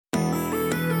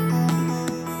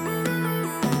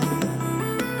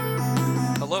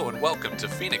Welcome to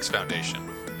Phoenix Foundation,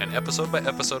 an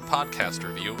episode-by-episode podcast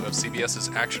review of CBS's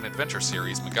action-adventure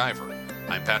series MacGyver.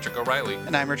 I'm Patrick O'Reilly.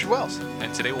 And I'm Richard Wells.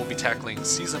 And today we'll be tackling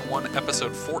Season 1,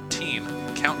 Episode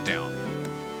 14, Countdown.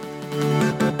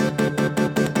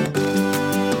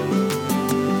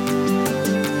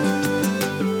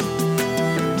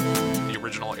 The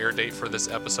original air date for this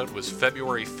episode was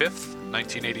February 5th,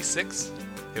 1986.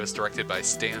 It was directed by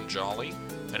Stan Jolly,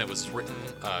 and it was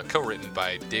co-written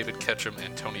by David Ketchum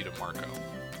and Tony DeMarco.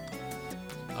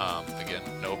 Again,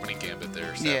 no opening gambit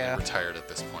there, sadly retired at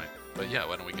this point. But yeah,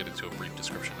 why don't we get into a brief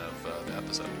description of the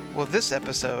episode? Well, this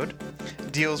episode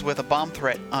deals with a bomb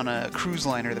threat on a cruise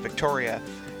liner, the Victoria,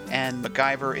 and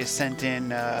MacGyver is sent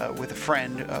in with a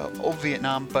friend, old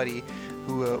Vietnam buddy,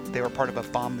 who they were part of a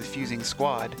bomb defusing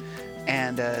squad.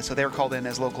 And so they were called in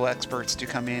as local experts to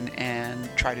come in and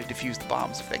try to defuse the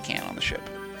bombs if they can on the ship.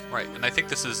 Right, and I think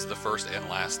this is the first and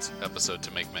last episode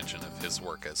to make mention of his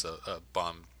work as a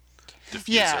bomb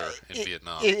diffuser in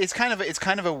Vietnam. It's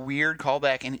kind of a weird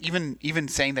callback, and even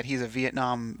saying that he's a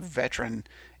Vietnam veteran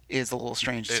is a little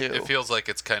strange too. It feels like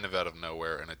it's kind of out of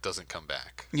nowhere, and it doesn't come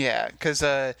back. Yeah,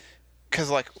 because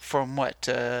like from what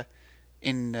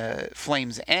in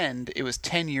Flames End, it was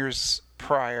 10 years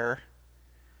prior.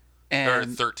 Or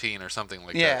 13 or something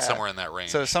like that, somewhere in that range.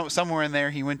 So somewhere in there,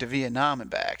 he went to Vietnam and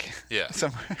back. Yeah.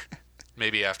 Somewhere.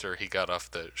 Maybe after he got off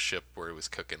the ship where he was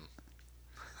cooking,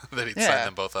 that he'd sign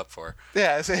them both up for.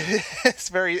 Yeah, it's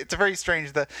very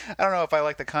strange. I don't know if I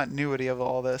like the continuity of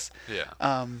all this. Yeah.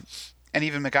 And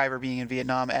even MacGyver being in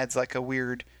Vietnam adds like a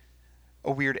weird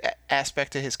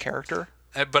aspect to his character.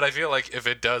 But I feel like if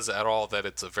it does at all, that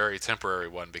it's a very temporary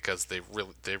one because they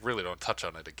really don't touch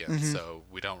on it again. Mm-hmm. So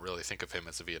we don't really think of him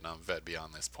as a Vietnam vet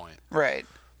beyond this point. Right.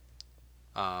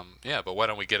 Yeah, but why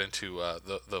don't we get into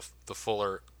the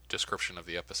fuller description of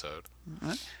the episode?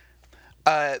 Mm-hmm.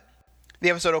 The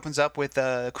episode opens up with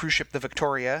the cruise ship, the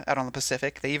Victoria, out on the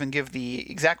Pacific. They even give the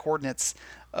exact coordinates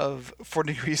of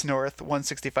 40 degrees north,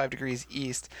 165 degrees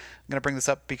east. I'm going to bring this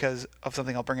up because of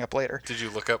something I'll bring up later. Did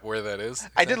you look up where that is?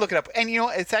 I did look it up. And,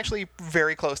 it's actually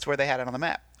very close to where they had it on the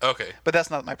map. Okay. But that's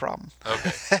not my problem.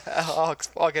 Okay.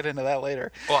 I'll get into that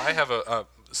later. Well, I have a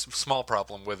small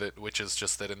problem with it, which is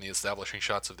just that in the establishing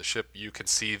shots of the ship, you can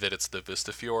see that it's the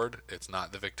Vista Fjord. It's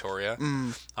not the Victoria.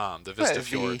 The Vista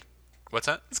Fjord. What's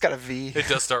that? It's got a V. It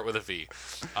does start with a V.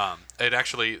 It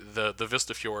actually, the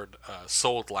Vista Fjord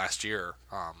sold last year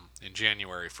in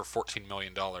January for $14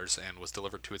 million and was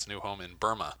delivered to its new home in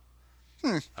Burma,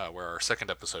 where our second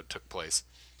episode took place,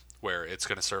 where it's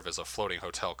going to serve as a floating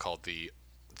hotel called the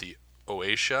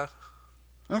Oasia.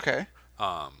 Okay.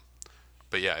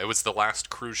 But yeah, it was the last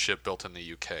cruise ship built in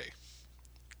the UK.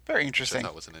 Very interesting. Which I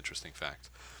thought was an interesting fact.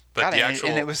 But God, the actual,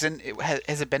 and it was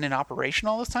has it been in operation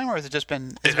all this time, or has it just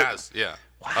been? It has, yeah.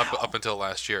 Wow. Up until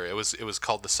last year, it was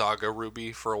called the Saga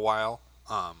Ruby for a while,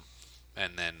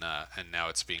 and now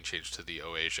it's being changed to the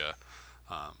Oasia,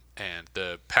 and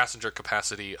the passenger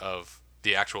capacity of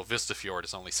the actual Vista Fjord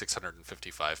is only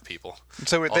 655 people.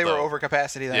 So they were over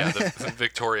capacity then. Yeah, the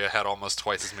Victoria had almost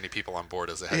twice as many people on board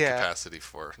as it had capacity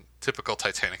for. Typical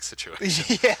Titanic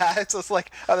situation. Yeah, it's just like,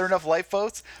 are there enough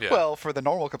lifeboats? Yeah. Well, for the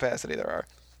normal capacity, there are.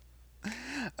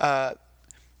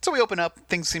 So we open up.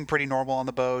 Things seem pretty normal on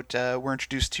the boat. We're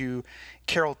introduced to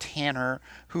Carol Tanner,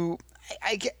 who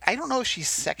I don't know if she's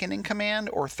second in command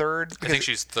or third. I think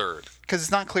she's third. Because it's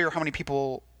not clear how many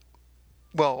people.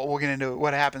 Well, we'll get into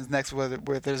what happens next where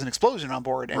there's an explosion on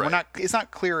board, and right. It's not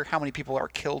clear how many people are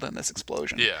killed in this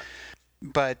explosion. Yeah.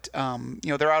 But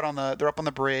they're up on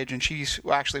the bridge, and she's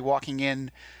actually walking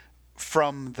in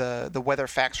from the weather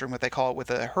fax room, what they call it, with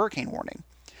a hurricane warning.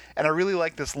 And I really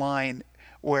like this line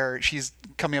where she's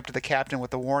coming up to the captain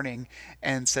with the warning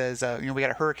and says, we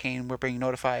got a hurricane, we're being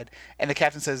notified. And the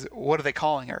captain says, what are they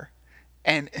calling her?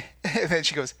 And then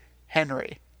she goes,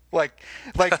 Henry. Like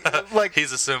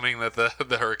he's assuming that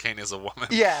the hurricane is a woman.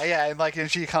 Yeah, and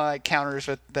she kind of counters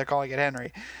with they're calling it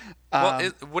Henry.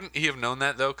 Well, wouldn't he have known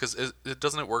that though? Because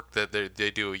doesn't it work that they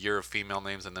do a year of female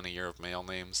names and then a year of male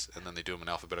names, and then they do them in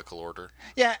alphabetical order?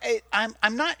 Yeah,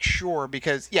 I'm not sure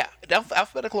because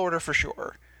alphabetical order for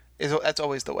sure that's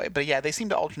always the way. But yeah, they seem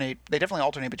to alternate. They definitely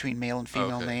alternate between male and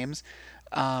female names.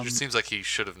 It just seems like he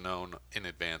should have known in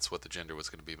advance what the gender was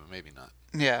going to be, but maybe not.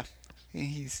 Yeah.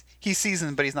 He's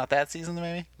seasoned, but he's not that seasoned,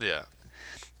 maybe. Yeah.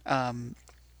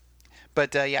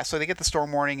 So they get the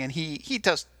storm warning, and he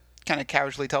just kind of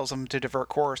casually tells them to divert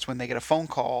course when they get a phone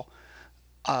call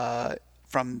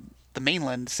from the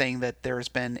mainland saying that there's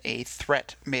been a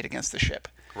threat made against the ship.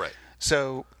 Right.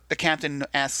 So the captain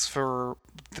asks for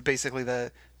basically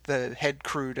the the head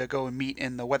crew to go and meet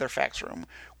in the Weatherfax room,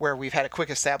 where we've had a quick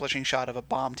establishing shot of a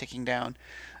bomb ticking down.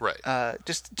 Right.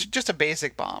 Just a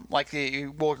basic bomb. Like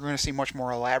we're going to see much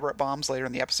more elaborate bombs later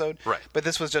in the episode. Right. But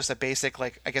this was just a basic,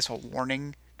 like, I guess, a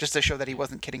warning, just to show that he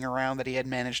wasn't kidding around, that he had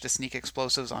managed to sneak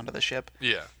explosives onto the ship.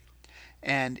 Yeah.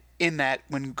 And in that,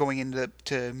 when going into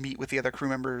to meet with the other crew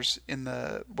members in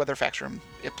the Weatherfax room,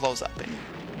 it blows up, and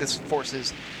this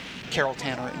forces Carol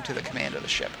Tanner into the command of the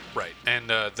ship. Right. And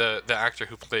the actor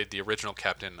who played the original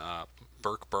captain,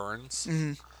 Burke Burns,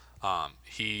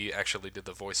 he actually did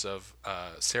the voice of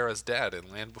Sarah's dad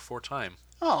in Land Before Time.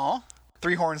 Aw.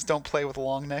 Three horns don't play with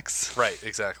long necks. Right,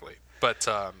 exactly. But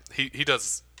he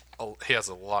does. He has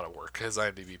a lot of work. His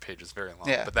IMDb page is very long.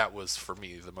 Yeah. But that was, for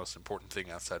me, the most important thing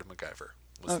outside of MacGyver,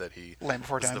 was that he Land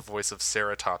Before was Time. the voice of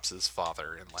Sarah Tops's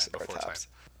father in Land Before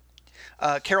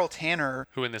Time. Carol Tanner,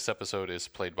 Who in this episode is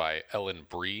played by Ellen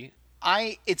Brie.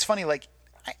 it's funny, like,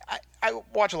 I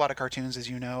watch a lot of cartoons, as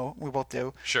you know. We both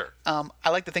do. Sure. I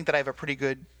like to think that I have a pretty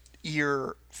good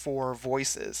ear for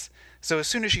voices. So as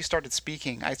soon as she started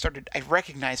speaking, I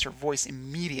recognized her voice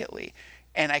immediately.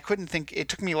 And I couldn't think, it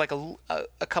took me like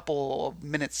a couple of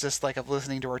minutes just like of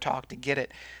listening to her talk to get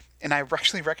it. And I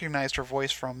actually recognized her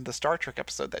voice from the Star Trek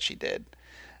episode that she did.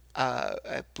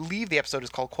 I believe the episode is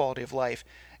called Quality of Life.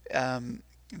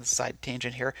 Side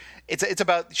tangent here. It's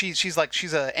about she's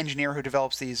an engineer who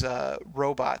develops these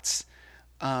robots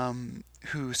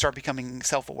who start becoming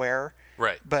self-aware.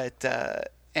 Right. But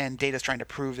and Data's trying to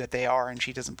prove that they are, and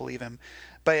she doesn't believe him.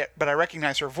 But I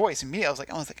recognized her voice immediately. I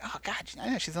was like, oh god, I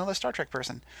know she's another Star Trek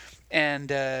person, and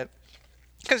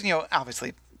because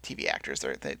obviously TV actors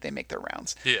they make their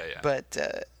rounds. Yeah. But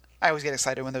I always get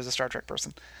excited when there's a Star Trek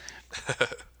person.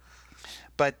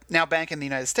 But now back in the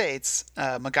United States,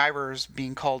 MacGyver's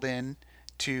being called in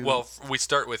to. Well, we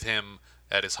start with him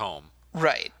at his home.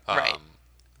 Right.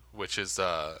 Which is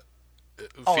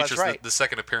that's features right. the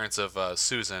second appearance of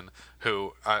Susan,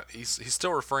 who he's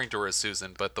still referring to her as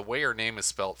Susan, but the way her name is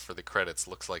spelt for the credits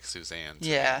looks like Suzanne.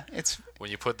 Yeah, it's when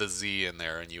you put the Z in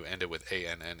there and you end it with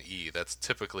ANNE, that's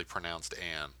typically pronounced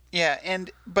Anne. Yeah,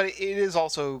 but it is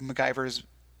also MacGyver's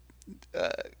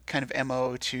kind of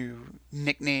MO to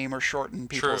nickname or shorten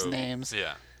people's True. names.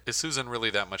 Yeah. Is Susan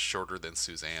really that much shorter than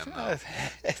Suzanne, though?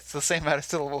 It's the same amount of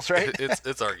syllables, right?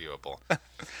 it's arguable.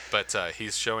 But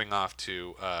he's showing off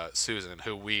to Susan,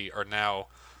 who we are now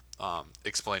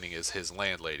explaining is his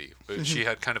landlady. She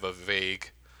had kind of a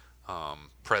vague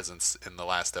presence in the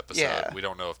last episode. Yeah. We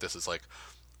don't know if this is like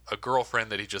a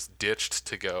girlfriend that he just ditched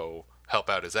to go help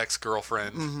out his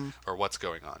ex-girlfriend or what's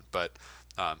going on. But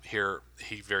here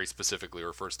he very specifically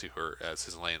refers to her as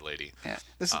his landlady. Yeah.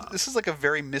 This is like a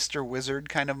very Mr. Wizard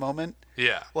kind of moment.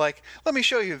 Yeah. Like, let me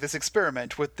show you this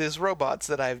experiment with these robots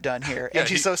that I've done here. Yeah, And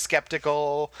she's so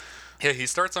skeptical. Yeah, he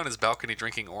starts on his balcony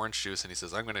drinking orange juice, and he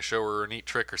says, "I'm going to show her a neat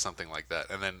trick," or something like that.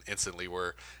 And then instantly,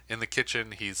 we're in the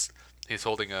kitchen. He's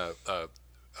holding a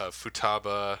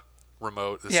Futaba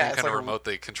remote, the same kind of remote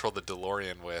they control the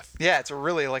DeLorean with. Yeah, it's a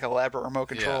really like elaborate remote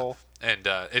control. Yeah. And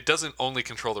it doesn't only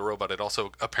control the robot; it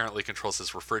also apparently controls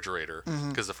his refrigerator.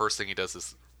 Because the first thing he does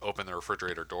is open the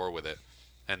refrigerator door with it,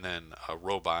 and then a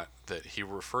robot that he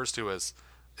refers to as.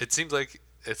 It seems like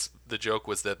the joke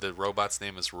was that the robot's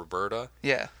name is Roberta.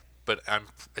 Yeah. But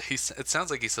it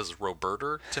sounds like he says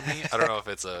Roberta to me. I don't know if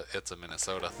it's a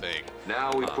Minnesota thing.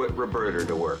 Now we put Roberta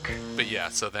to work. But yeah,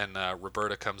 so then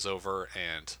Roberta comes over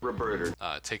and Roberta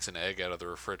takes an egg out of the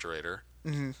refrigerator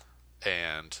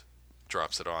and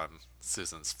drops it on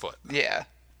Susan's foot. Yeah.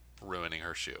 Ruining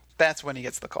her shoe. That's when he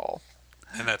gets the call.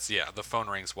 And the phone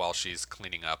rings while she's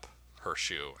cleaning up her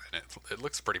shoe, and it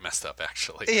looks pretty messed up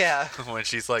actually. Yeah. When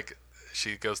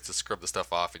she goes to scrub the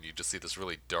stuff off, and you just see this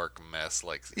really dark mess,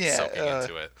 soaking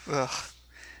into it. Ugh.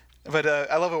 But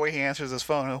I love the way he answers his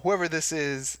phone. Whoever this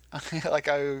is, like,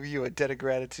 I owe you a debt of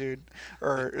gratitude,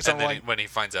 or something. And then when he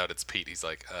finds out it's Pete, he's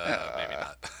like, maybe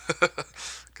not,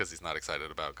 because he's not excited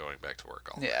about going back to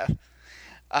work. Yeah.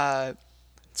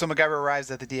 So MacGyver arrives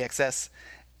at the DXS,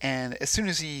 and as soon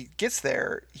as he gets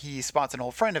there, he spots an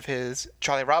old friend of his,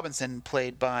 Charlie Robinson,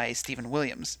 played by Stephen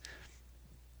Williams.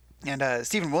 And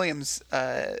Stephen Williams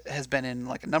has been in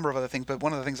like a number of other things, but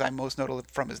one of the things I'm most notable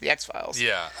from is the X-Files.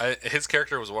 Yeah, his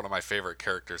character was one of my favorite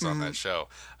characters on that show.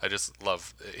 I just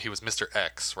love. He was Mr.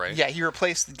 X, right? Yeah, he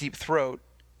replaced Deep Throat.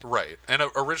 Right, and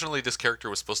originally this character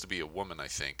was supposed to be a woman, I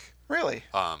think. Really?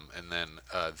 And then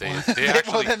they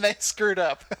actually. Well, then they screwed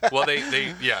up. Well, they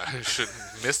should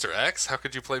Mr. X. How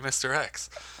could you play Mr.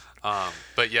 X?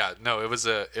 But yeah, no, it was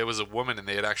a woman, and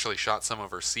they had actually shot some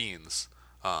of her scenes.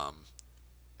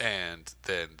 And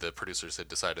then the producers had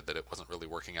decided that it wasn't really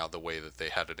working out the way that they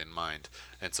had it in mind,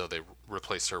 and so they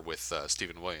replaced her with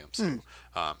Stephen Williams.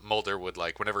 Mulder would,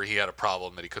 like, whenever he had a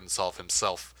problem that he couldn't solve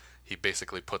himself, he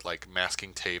basically put like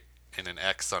masking tape and an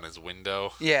X on his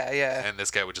window. Yeah. And this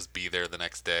guy would just be there the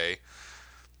next day.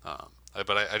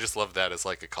 But I just love that as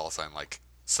like a call sign. Like,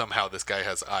 somehow this guy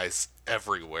has eyes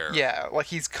everywhere. Yeah, like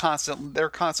they're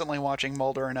constantly watching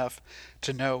Mulder enough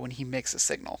to know when he makes a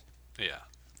signal. Yeah.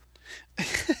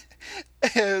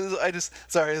 I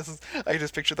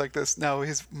just pictured like this. No,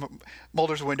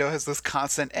 Mulder's window has this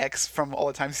constant X from all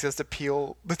the times he has to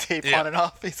peel the tape on and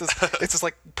off. It's just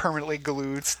like permanently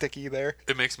glued, sticky there.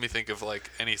 It makes me think of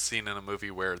like any scene in a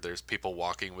movie where there's people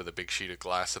walking with a big sheet of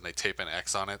glass and they tape an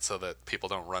X on it so that people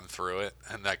don't run through it,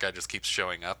 and that guy just keeps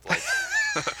showing up. Like,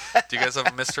 do you guys have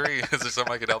a mystery? Is there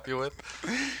something I could help you with?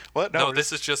 What? No,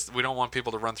 this is just, we don't want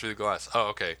people to run through the glass. Oh,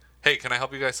 okay. Hey, can I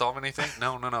help you guys solve anything?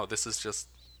 No. This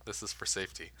is for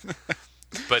safety.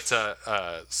 But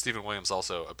Stephen Williams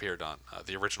also appeared on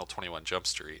the original 21 Jump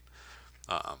Street.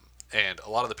 And a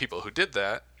lot of the people who did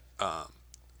that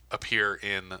appear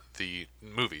in the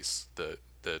movies, the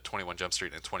 21 Jump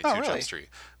Street and 22 really? Jump Street.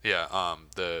 Yeah,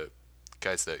 the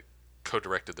guys that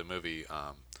co-directed the movie,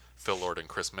 Phil Lord and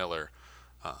Chris Miller,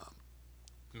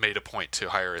 made a point to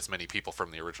hire as many people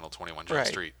from the original 21 Jump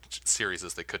Street series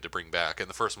as they could to bring back. In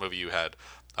the first movie, you had,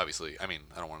 obviously, I mean,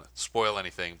 I don't want to spoil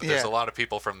anything, but there's a lot of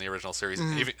people from the original series.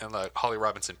 Even Holly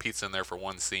Robinson Pete's in there for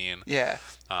one scene. Yeah.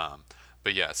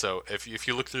 But yeah, so if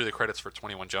you look through the credits for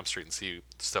 21 Jump Street and see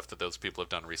stuff that those people have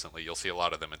done recently, you'll see a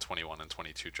lot of them in 21 and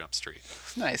 22 Jump Street.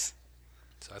 Nice.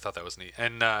 So I thought that was neat.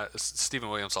 And Stephen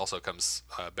Williams also comes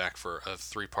back for a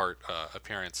 3-part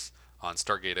appearance on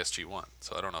Stargate SG-1.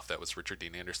 So I don't know if that was Richard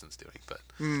Dean Anderson's doing, but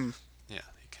yeah,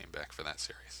 he came back for that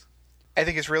series. I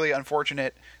think it's really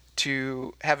unfortunate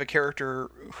to have a character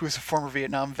who's a former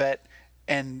Vietnam vet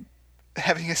and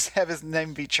have his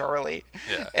name be Charlie.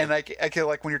 Yeah. And I feel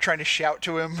like when you're trying to shout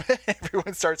to him,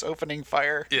 everyone starts opening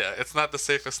fire. Yeah, it's not the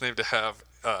safest name to have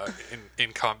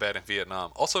in combat in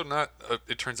Vietnam. Also not,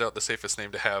 it turns out, the safest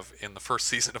name to have in the first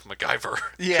season of MacGyver.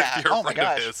 Yeah, if you're a my friend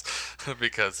gosh. of his,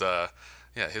 because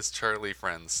his Charlie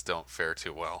friends don't fare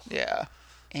too well. Yeah.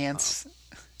 Ants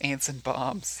and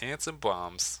bombs. Ants and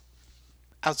bombs.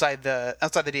 Outside the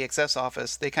DXS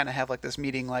office, they kind of have like this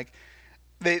meeting. Like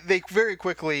they very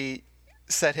quickly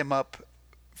set him up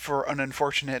for an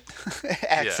unfortunate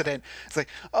accident. Yeah. It's like,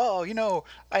 oh,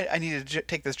 I need to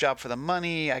take this job for the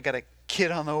money. I got a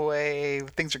kid on the way.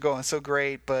 Things are going so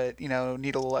great, but need a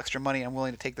little extra money. I'm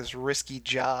willing to take this risky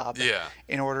job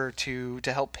in order to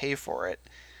help pay for it.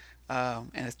 And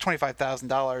it's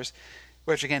 $25,000,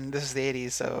 which again, this is the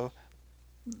 80s, so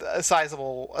a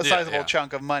sizable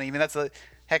chunk of money. I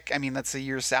mean, that's a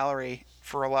year's salary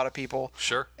for a lot of people.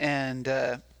 Sure. And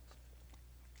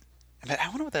but I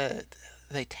wonder what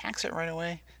they tax it right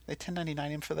away. They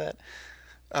 1099 him for that.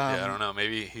 I don't know.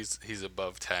 Maybe he's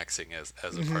above taxing as a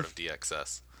part of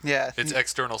DXS. Yeah. It's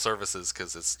external services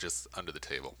because it's just under the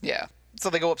table. Yeah. So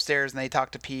they go upstairs and they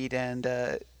talk to Pete, and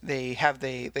they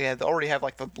already have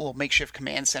like the little makeshift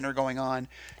command center going on,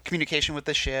 communication with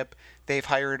the ship. They've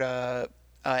hired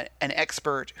an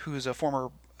expert who's a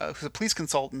police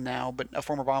consultant now, but a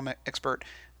former bomb expert,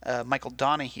 Michael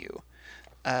Donahue,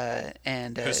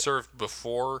 who served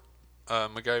before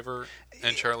MacGyver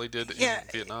and Charlie did in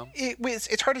Vietnam.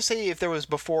 It's hard to say if there was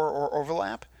before or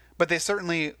overlap, but they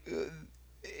certainly.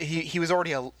 He was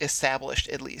already established,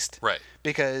 at least. Right.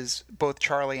 Because both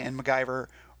Charlie and MacGyver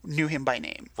knew him by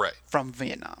name. Right. From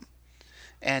Vietnam.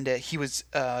 And he was...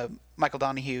 Michael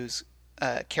Donahue's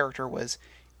character was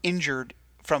injured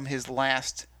from his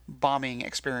last bombing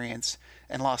experience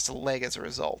and lost a leg as a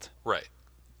result. Right.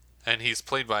 And he's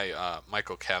played by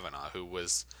Michael Cavanaugh, who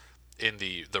was in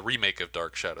the remake of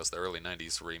Dark Shadows, the early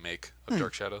 90s remake of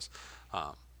Dark Shadows.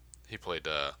 He played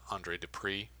Andre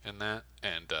Dupree in that,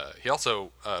 and he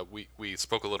also we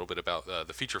spoke a little bit about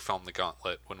the feature film The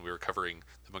Gauntlet when we were covering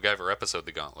the MacGyver episode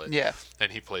The Gauntlet. Yeah,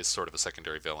 and he plays sort of a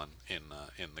secondary villain in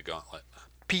The Gauntlet.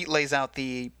 Pete lays out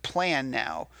the plan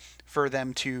now for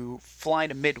them to fly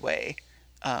to Midway.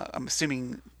 I'm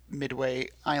assuming Midway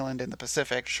Island in the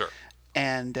Pacific. Sure.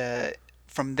 And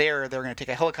from there, they're going to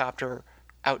take a helicopter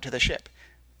out to the ship.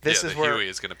 Huey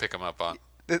is going to pick them up on.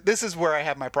 This is where I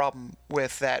have my problem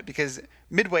with that, because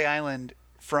Midway Island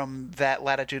from that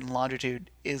latitude and longitude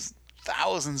is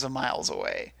thousands of miles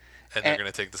away. And they're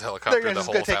going to take this helicopter the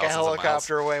whole thousands of miles. They're going to take a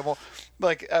helicopter away. Well,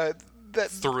 like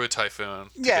through a typhoon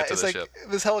to get to the ship.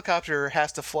 This helicopter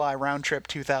has to fly round trip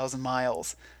 2,000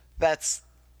 miles. That's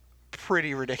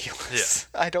pretty ridiculous.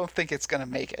 Yeah. I don't think it's going to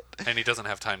make it. And he doesn't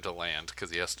have time to land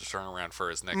because he has to turn around for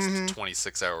his next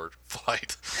 26-hour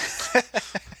flight.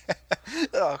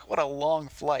 Ugh, what a long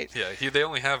flight. Yeah, they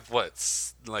only have,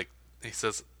 he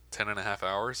says 10 and a half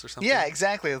hours or something? Yeah,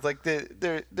 exactly. It's like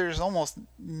there's almost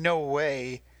no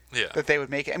way that they would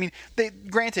make it. I mean,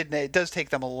 granted, it does take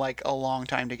them a long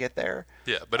time to get there.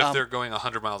 Yeah, but if they're going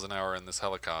 100 miles an hour in this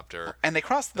helicopter, and they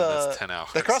cross that's 10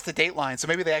 hours. They cross the date line, so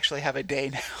maybe they actually have a day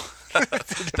now.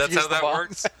 That's how that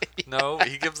works? No,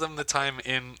 he gives them the time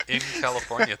in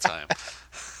California time.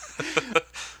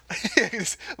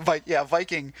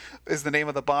 Viking is the name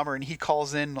of the bomber, and he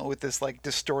calls in with this like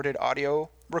distorted audio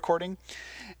recording,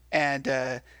 and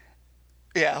I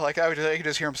could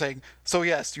just hear him saying, "So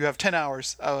yes, you have 10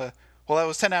 hours. Well, that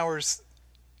was 10 hours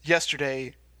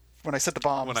yesterday when I set the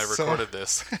bombs. When I recorded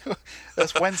this.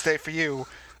 That's Wednesday for you.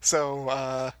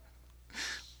 So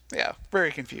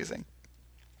very confusing."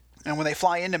 And when they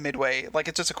fly into Midway, like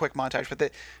it's just a quick montage,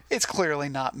 but it's clearly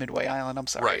not Midway Island. I'm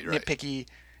sorry, right. Nitpicky.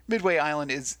 Midway Island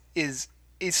is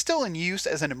still in use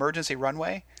as an emergency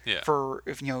runway. Yeah. For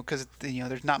because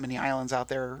there's not many islands out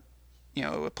there.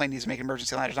 A plane needs to make an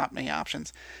emergency land. There's not many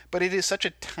options, but it is such a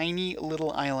tiny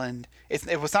little island.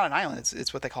 It was not an island.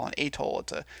 It's what they call an atoll.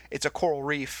 It's a coral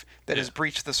reef that has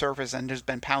breached the surface and has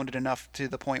been pounded enough to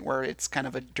the point where it's kind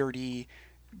of a dirty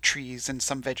trees and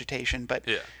some vegetation. But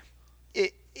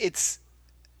it's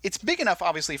big enough,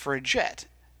 obviously, for a jet.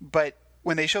 But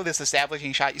when they show this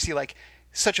establishing shot, you see like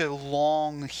such a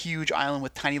long, huge island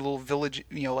with tiny little village,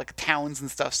 like towns and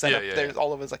stuff set up. There's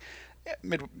all of it's like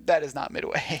that is not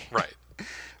Midway. Right.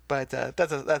 But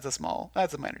that's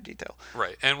a minor detail.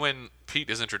 Right. And when Pete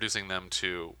is introducing them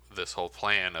to this whole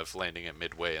plan of landing at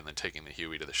Midway and then taking the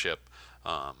Huey to the ship,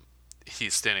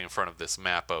 he's standing in front of this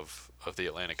map of the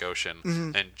Atlantic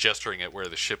Ocean and gesturing at where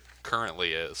the ship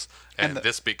currently is, and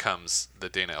this becomes the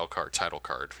Dana Elkhart title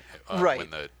card when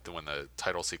the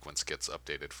title sequence gets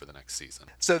updated for the next season.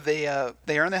 So they are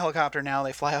in the helicopter now.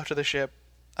 They fly out to the ship.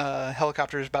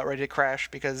 Helicopter is about ready to crash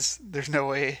because there's no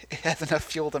way it has enough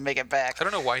fuel to make it back. I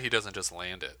don't know why he doesn't just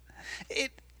land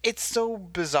it. It's so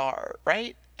bizarre,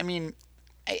 right? I mean,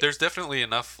 there's definitely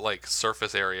enough like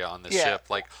surface area on this ship.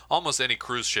 Like almost any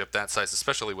cruise ship that size,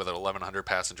 especially with an 1,100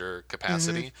 passenger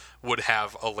capacity, would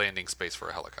have a landing space for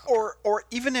a helicopter. Or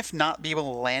even if not be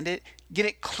able to land it, get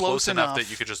it close enough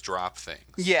that you could just drop things.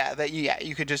 Yeah,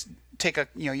 you could just take a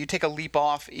leap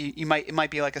off. It might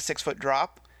be like a 6-foot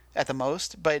drop at the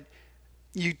most, but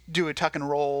you do a tuck and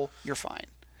roll, you're fine.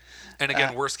 And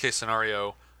again, worst case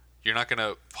scenario, you're not going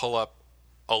to pull up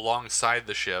alongside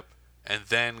the ship and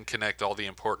then connect all the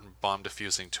important bomb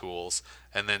diffusing tools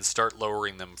and then start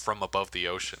lowering them from above the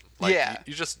ocean.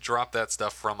 You just drop that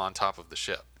stuff from on top of the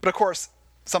ship. But of course,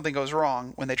 something goes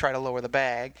wrong when they try to lower the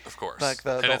bag. Of course.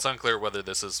 It's unclear whether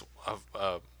this is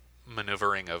a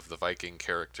maneuvering of the Viking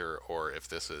character or if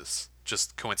this is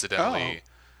just coincidentally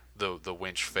the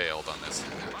winch failed on this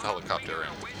helicopter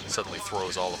and suddenly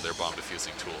throws all of their bomb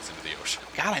diffusing tools into the ocean.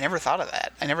 God, I never thought of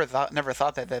that. I never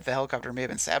thought that the helicopter may have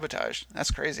been sabotaged.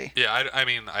 That's crazy. Yeah, I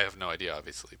mean, I have no idea,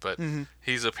 obviously, but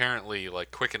he's apparently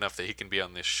like quick enough that he can be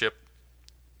on this ship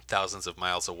thousands of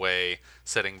miles away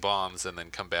setting bombs and then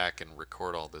come back and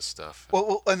record all this stuff.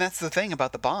 Well, and that's the thing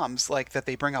about the bombs, like that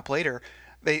they bring up later.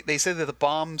 They said that the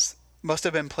bombs must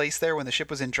have been placed there when the ship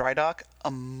was in dry dock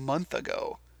a month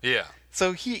ago. Yeah.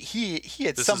 So he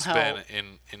had this somehow has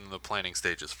been in the planning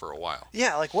stages for a while.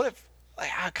 Yeah, like what if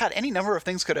God, any number of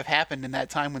things could have happened in that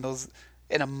time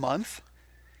in a month.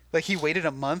 Like he waited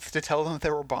a month to tell them that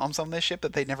there were bombs on this ship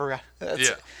that they never got.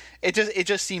 It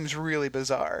just seems really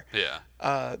bizarre. Yeah.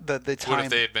 The time. What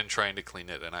if they had been trying to clean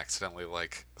it and accidentally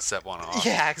like set one off?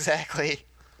 Yeah, exactly.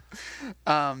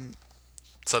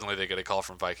 Suddenly they get a call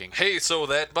from Viking. Hey, so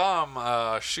that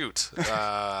bomb, shoot.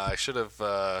 I should have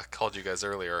called you guys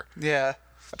earlier. Yeah.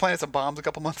 I planted some bombs a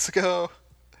couple months ago.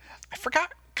 I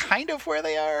forgot kind of where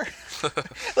they are.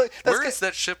 Where is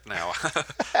that ship now?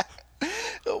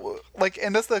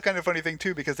 And that's the kind of funny thing,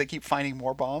 too, because they keep finding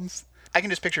more bombs. I can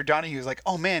just picture Donahue like,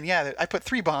 oh, man, yeah, I put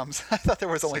 3 bombs. I thought there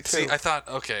was only 2. See, I thought,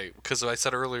 okay, because I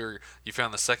said earlier you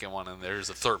found the second one and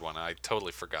there's a third one. I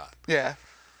totally forgot. Yeah.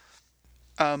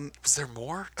 Was there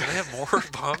more? Did I have more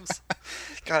bombs?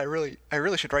 God, I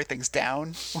really should write things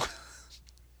down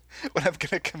when I'm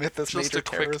gonna commit this major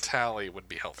terrorism. Just a quick tally would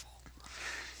be helpful.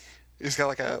 He's got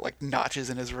like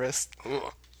notches in his wrist.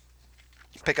 Ugh.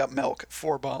 Pick up milk,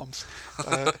 4 bombs.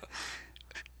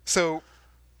 So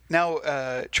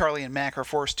now Charlie and Mac are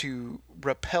forced to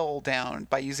rappel down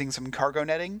by using some cargo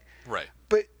netting. Right.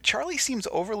 But Charlie seems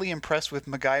overly impressed with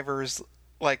MacGyver's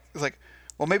like.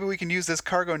 well, maybe we can use this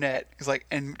cargo net. He's like,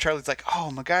 and Charlie's like,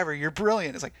 oh, MacGyver, you're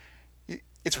brilliant. It's like, it's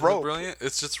Isn't it rope. brilliant?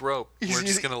 It's just rope. We're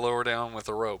just going to lower down with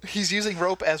a rope. He's using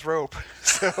rope as rope.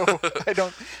 So I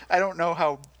don't know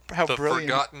how The brilliant.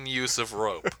 forgotten use of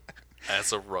rope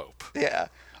as a rope. Yeah.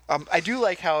 I do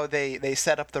like how they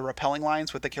set up the rappelling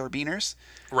lines with the carabiners.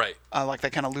 Right. Like they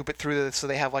kind of loop it through, so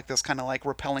they have like this kind of like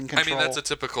rappelling control. I mean, that's a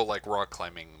typical like rock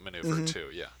climbing maneuver too.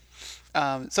 Yeah.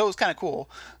 So it was kind of cool.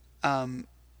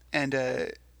 And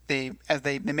they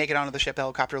make it onto the ship, the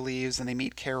helicopter leaves, and they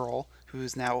meet Carol,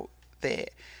 who's now they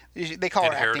call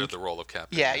her Inherited acting. the role of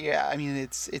captain. Yeah. I mean,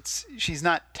 it's she's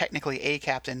not technically a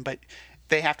captain, but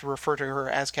they have to refer to her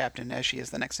as captain as she is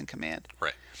the next in command.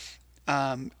 Right.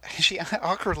 She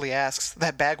awkwardly asks,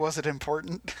 "That bag wasn't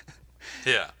important?"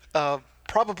 Yeah.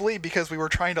 Probably because we were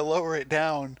trying to lower it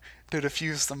down to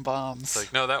defuse some bombs It's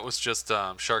like, no, that was just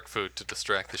shark food to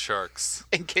distract the sharks.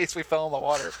 in case we fell in the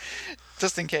water.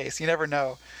 Just in case, you never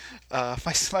know.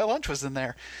 My lunch was in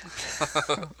there.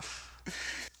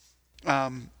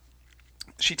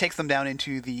 She takes them down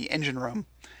into the engine room,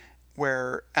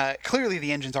 where clearly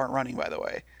the engines aren't running. By the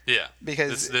way, Yeah.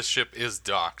 Because- this ship is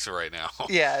docked right now.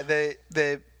 yeah, they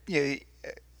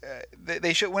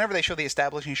show whenever they show the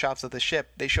establishing shots of the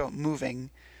ship, they show it moving.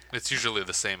 It's usually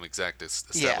the same exact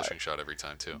establishing shot every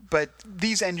time too. But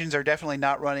these engines are definitely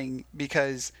not running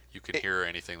because You can hear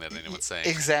anything that anyone's saying.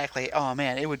 exactly. Oh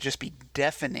man, it would just be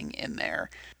deafening in there.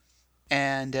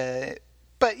 And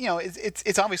but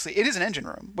it's obviously it is an engine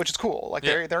room, which is cool. Like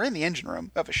Yeah. they're in the engine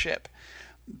room of a ship.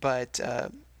 But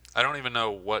I don't even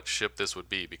know what ship this would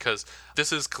be because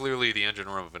this is clearly the engine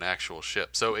room of an actual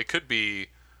ship. So it could be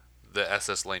the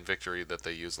SS Lane Victory that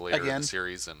they use later in Again. the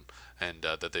series and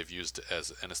that they've used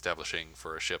as an establishing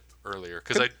for a ship earlier.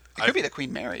 Because it could be the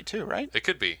Queen Mary too, right? It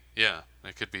could be, yeah.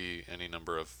 It could be any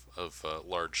number of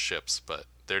large ships, but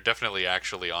they're definitely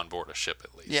actually on board a ship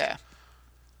at least. Yeah.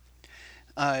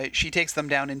 She takes them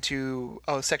down into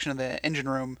a section of the engine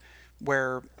room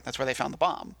where that's where they found the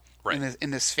bomb. Right. In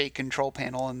this fake control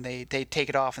panel, and they take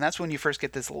it off, and that's when you first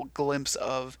get this little glimpse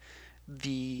of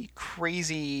the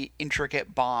crazy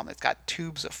intricate bomb. It's got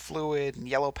tubes of fluid and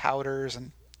yellow powders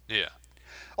and Yeah.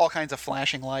 all kinds of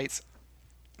flashing lights.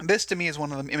 This to me is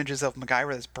one of the images of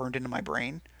MacGyver that's burned into my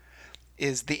brain.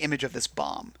 Is the image of this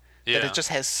bomb. Yeah. That it just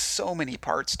has so many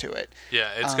parts to it.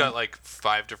 Yeah, it's got like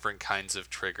 5 different kinds of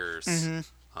triggers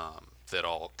that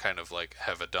all kind of like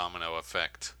have a domino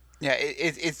effect. Yeah,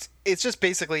 it's just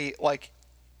basically like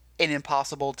an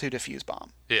impossible to defuse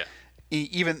bomb. Yeah.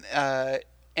 Even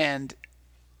and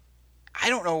I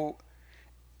don't know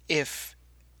if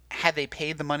had they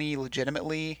paid the money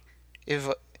legitimately, if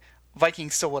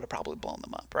Vikings still would have probably blown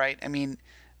them up, right? I mean,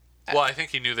 Well, I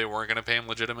think he knew they weren't going to pay him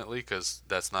legitimately because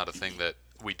that's not a thing that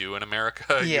we do in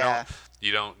America. Yeah.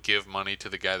 You don't give money to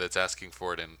the guy that's asking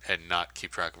for it and not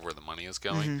keep track of where the money is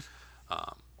going.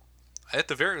 At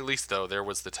the very least, though, there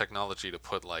was the technology to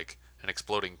put like an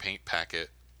exploding paint packet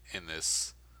in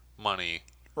this money,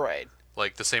 right?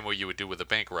 like the same way you would do with a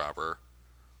bank robber.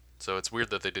 So it's weird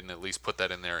that they didn't at least put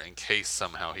that in there in case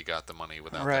somehow he got the money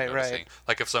without Right, them noticing. right.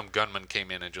 Like if some gunman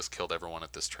came in and just killed everyone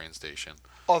at this train station.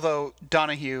 Although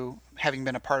Donahue, having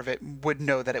been a part of it, would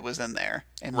know that it was in there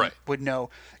and Right. would know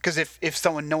because if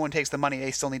no one takes the money,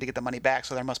 they still need to get the money back.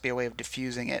 So there must be a way of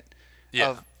diffusing it, Yeah.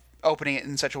 of opening it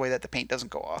in such a way that the paint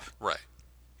doesn't go off. Right.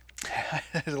 I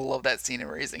love that scene in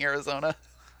Raising Arizona.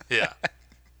 Yeah.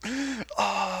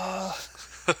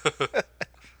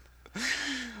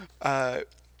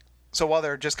 So while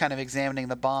they're just kind of examining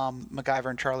the bomb, MacGyver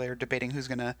and Charlie are debating who's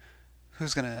gonna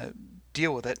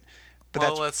deal with it. But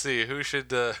Well, let's see. Who should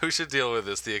deal with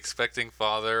this? The expecting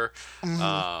father,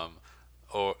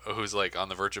 or who's like on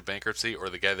the verge of bankruptcy, or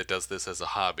the guy that does this as a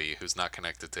hobby, who's not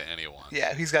connected to anyone.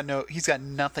 yeah, he's got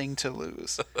nothing to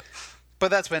lose. But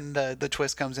that's when the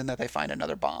twist comes in that they find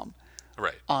another bomb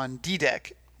Right. on D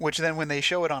deck, which then when they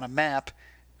show it on a map,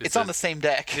 it's on says- the same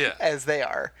deck Yeah. as they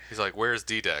are. He's like, "Where's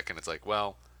D deck?" And it's like,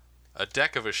 well, a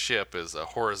deck of a ship is a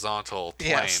horizontal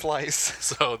plane. Yeah, slice.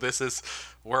 So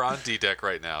we're on D deck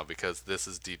right now because this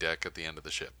is D deck at the end of the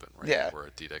ship, and right Yeah. now we're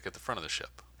at D deck at the front of the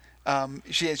ship.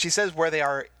 She says where they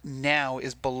are now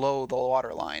is below the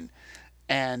water line,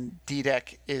 and D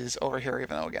deck is over here.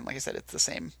 Even though, again, like I said, it's the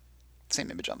same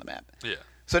image on the map. Yeah.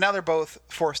 So now they're both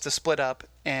forced to split up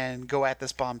and go at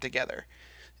this bomb together,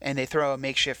 and they throw a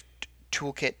makeshift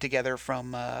toolkit together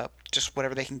from just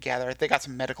whatever they can gather. They got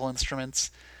some medical instruments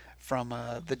from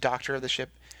the doctor of the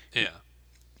ship,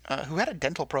 Yeah. who had a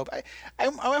dental probe. I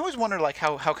always wonder like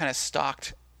how kind of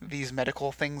stocked these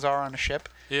medical things are on a ship.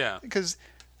 Yeah. Because,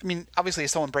 I mean, obviously if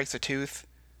someone breaks a tooth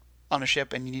on a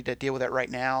ship and you need to deal with it right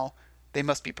now, they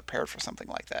must be prepared for something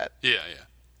like that. Yeah. Yeah.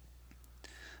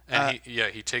 And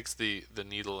he takes the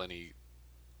needle and he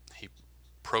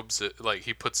probes it, like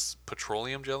he puts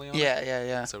petroleum jelly on it.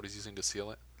 Yeah. Is that what he's using to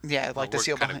seal it? Yeah, like to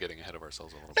seal. We're kind behind... of getting ahead of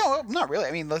ourselves a little bit. No, not really.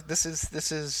 I mean, look, this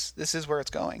is where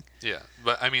it's going. Yeah,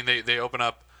 but I mean, they open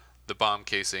up the bomb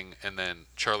casing, and then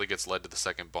Charlie gets led to the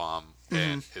second bomb,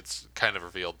 and it's kind of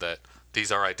revealed that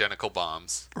these are identical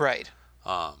bombs. Right.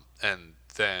 And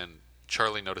then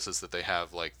Charlie notices that they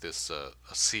have like this a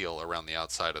seal around the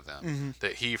outside of them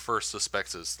that he first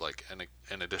suspects is like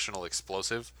an additional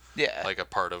explosive. Yeah. Like a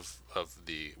part of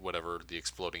the whatever the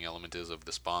exploding element is of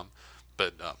this bomb.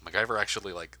 But MacGyver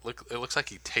actually it looks like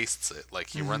he tastes it. Like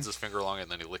he runs his finger along it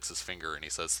and then he licks his finger and he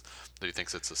says that he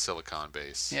thinks it's a silicon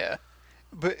base. Yeah.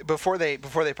 But before they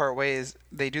part ways,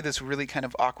 they do this really kind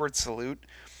of awkward salute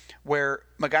where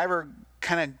MacGyver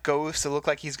kind of goes to look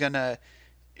like he's gonna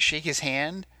shake his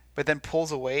hand, but then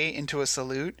pulls away into a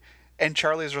salute, and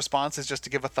Charlie's response is just to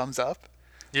give a thumbs up.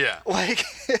 Yeah. Like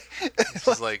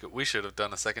it's like we should have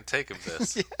done a second take of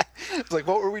this. Yeah. It's like,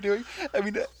 what were we doing? I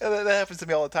mean, that happens to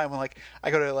me all the time when like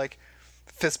I go to like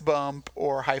fist bump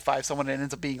or high five someone and it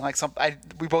ends up being like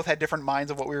we both had different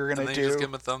minds of what we were gonna and then do. You just give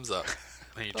him a thumbs up.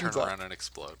 And you turn around and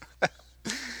explode.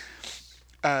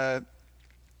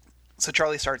 So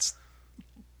Charlie starts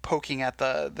poking at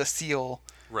the seal.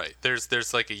 Right.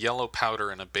 There's like a yellow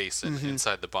powder in a basin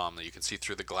inside the bomb that you can see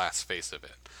through the glass face of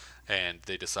it. And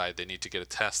they decide they need to get a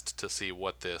test to see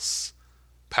what this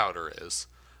powder is.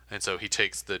 And so he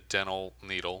takes the dental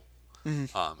needle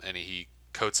and he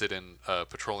coats it in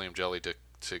petroleum jelly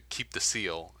to keep the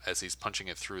seal as he's punching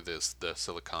it through the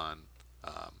silicon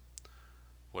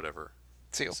whatever.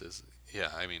 Seal.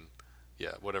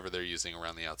 Whatever they're using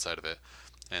around the outside of it.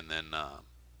 And then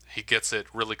he gets it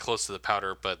really close to the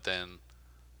powder, but then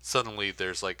suddenly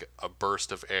there's like a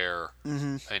burst of air,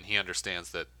 and he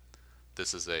understands that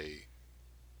this is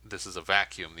a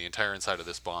vacuum. The entire inside of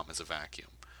this bomb is a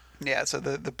vacuum. Yeah, so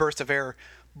the burst of air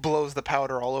blows the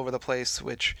powder all over the place,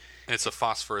 which... It's a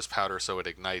phosphorus powder, so it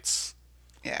ignites...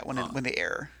 Yeah, when the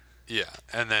air... Yeah,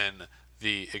 and then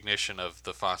the ignition of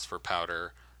the phosphor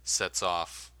powder sets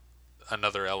off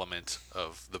another element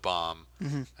of the bomb,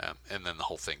 and then the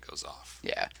whole thing goes off.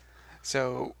 Yeah.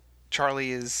 So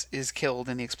Charlie is killed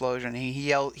in the explosion. He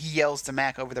yells to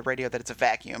Mac over the radio that it's a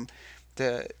vacuum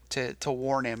to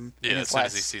warn him. Yeah, as soon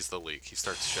as he sees the leak, he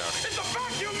starts shouting. It's a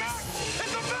vacuum, Mac!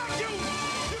 It's a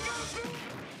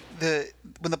vacuum!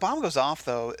 When the bomb goes off,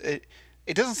 though, it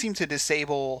doesn't seem to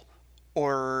disable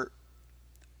or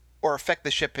affect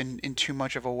the ship in too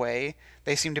much of a way.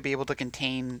 They seem to be able to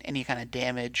contain any kind of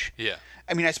damage. Yeah.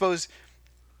 I mean, I suppose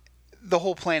the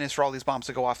whole plan is for all these bombs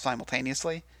to go off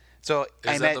simultaneously. So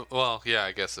I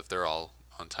guess if they're all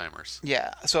on timers.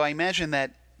 Yeah. So I imagine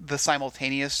that the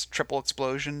simultaneous triple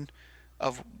explosion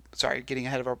getting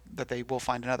ahead of that they will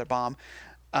find another bomb,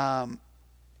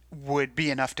 would be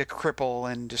enough to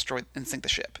cripple and destroy and sink the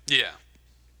ship. Yeah.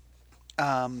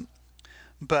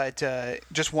 But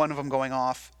just one of them going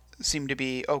off seemed to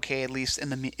be okay, at least in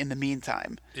the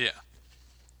meantime. Yeah.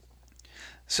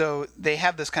 So they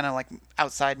have this kind of like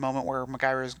outside moment where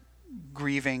MacGyver is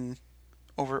grieving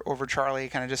over Charlie,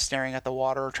 kind of just staring at the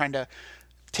water, trying to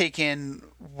take in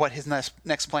what his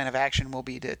next plan of action will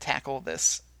be to tackle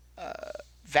this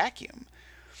vacuum.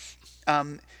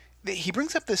 He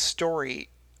brings up this story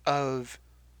of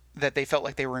that they felt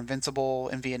like they were invincible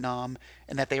in Vietnam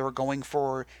and that they were going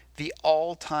for the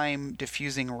all-time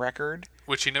diffusing record.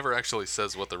 Which he never actually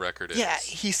says what the record is. Yeah,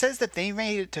 he says that they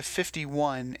made it to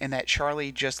 51 and that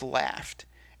Charlie just laughed.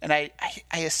 And I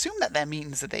assume that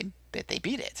means that they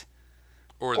beat it.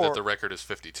 Or that the record is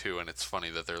 52 and it's funny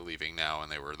that they're leaving now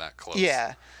and they were that close.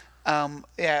 Yeah. I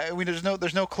mean,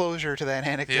 there's no closure to that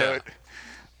anecdote.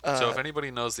 Yeah. So if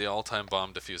anybody knows the all-time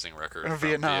bomb diffusing record from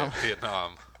Vietnam,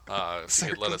 if you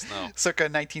could let us know. Circa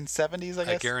 1970s, I guess.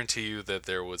 I guarantee you that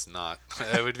there was not.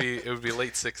 It would be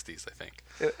late 60s, I think.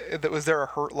 Was there a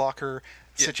Hurt Locker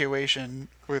situation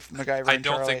with MacGyver and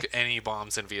Charlie? I don't think any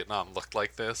bombs in Vietnam looked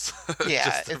like this.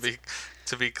 Yeah. Just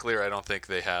to be clear, I don't think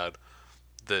they had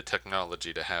the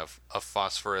technology to have a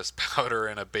phosphorus powder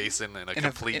in a basin in a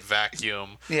complete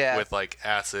vacuum with like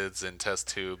acids and test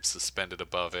tubes suspended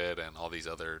above it and all these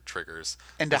other triggers.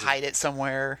 And to hide it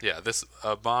somewhere. Yeah,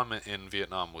 a bomb in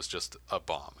Vietnam was just a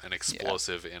bomb, an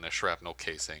explosive in a shrapnel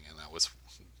casing, and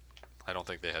I don't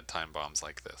think they had time bombs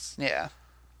like this. Yeah.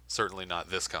 Certainly not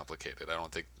this complicated. I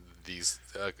don't think these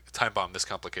time bomb this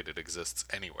complicated exists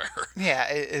anywhere. Yeah,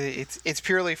 it's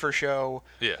purely for show.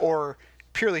 Yeah. Or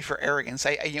purely for arrogance.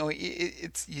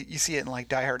 You see it in like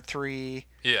Die Hard 3.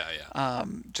 Yeah.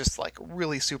 Just like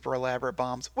really super elaborate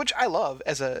bombs, which I love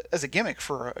as a gimmick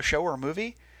for a show or a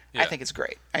movie. I think it's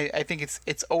great. I think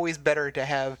it's always better to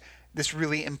have this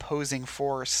really imposing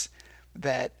force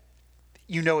that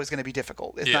you know is going to be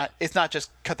difficult. It's not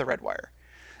just cut the red wire.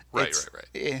 Right.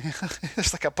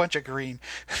 There's like a bunch of green.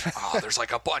 There's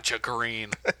like a bunch of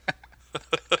green.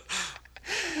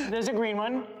 There's a green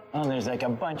one. Oh, there's like a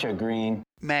bunch of green.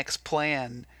 Mac's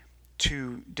plan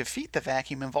to defeat the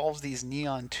vacuum involves these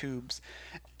neon tubes.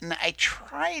 And I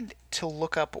tried to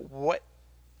look up what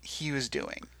he was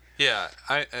doing. Yeah,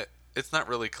 it's not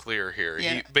really clear here.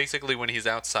 Yeah. He, basically, when he's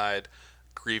outside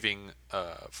grieving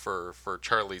for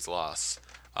Charlie's loss,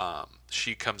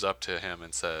 she comes up to him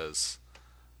and says,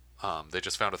 they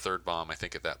just found a third bomb, I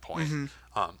think, at that point.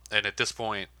 And at this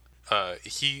point,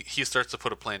 he starts to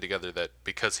put a plan together that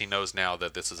because he knows now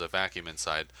that this is a vacuum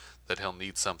inside, that he'll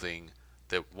need something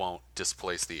that won't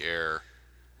displace the air.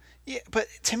 Yeah, but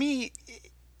to me,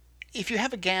 if you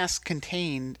have a gas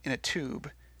contained in a tube,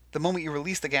 the moment you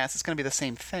release the gas, it's going to be the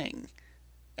same thing.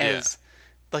 As,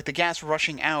 like, the gas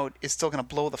rushing out is still going to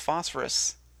blow the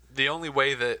phosphorus. The only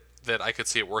way that I could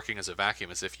see it working as a vacuum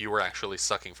is if you were actually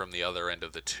sucking from the other end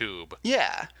of the tube.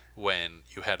 Yeah. When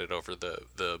you had it over the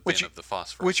bin of the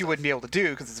phosphorus. Which you wouldn't be able to do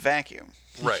because it's a vacuum.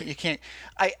 Right. You can't.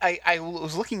 I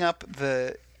was looking up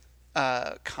the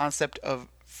concept of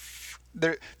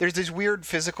there's these weird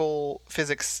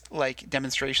physics like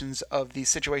demonstrations of these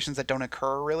situations that don't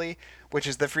occur really, which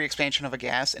is the free expansion of a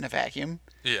gas in a vacuum.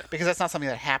 Yeah. Because that's not something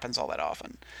that happens all that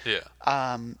often.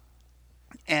 Yeah.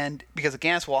 And because a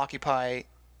gas will occupy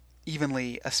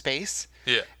evenly a space.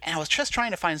 Yeah. And I was just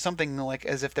trying to find something like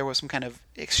as if there was some kind of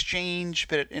exchange,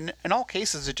 but in all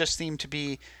cases it just seemed to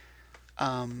be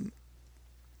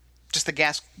just the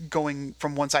gas going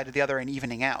from one side to the other and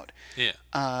evening out.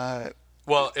 Yeah.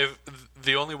 Well, if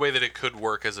the only way that it could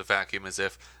work as a vacuum is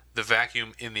if the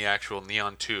vacuum in the actual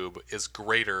neon tube is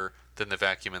greater than the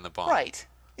vacuum in the bomb. Right.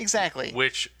 Exactly.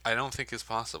 Which I don't think is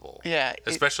possible. Yeah.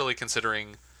 Especially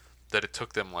considering that it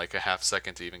took them like a half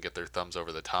second to even get their thumbs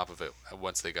over the top of it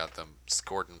once they got them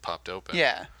scored and popped open.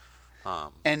 Yeah.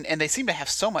 And they seem to have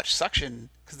so much suction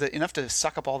because enough to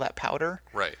suck up all that powder.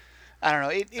 Right. I don't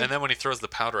know. And then when he throws the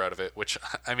powder out of it, which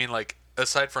I mean, like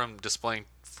aside from displaying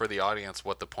for the audience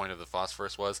what the point of the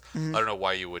phosphorus was, I don't know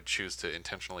why you would choose to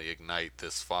intentionally ignite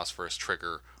this phosphorus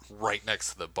trigger right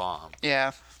next to the bomb.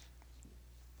 Yeah.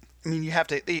 I mean, you have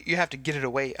to get it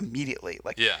away immediately.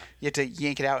 Like, yeah. You have to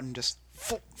yank it out and just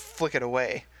flick it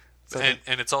away. So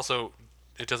and it's also,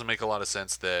 it doesn't make a lot of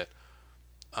sense that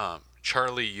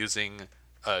Charlie, using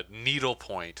a needle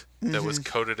point that was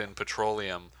coated in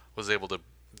petroleum, was able to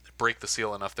break the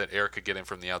seal enough that air could get in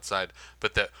from the outside,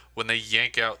 but that when they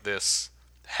yank out this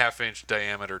half-inch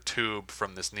diameter tube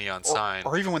from this neon sign,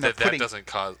 or even when they're that doesn't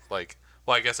cause, like,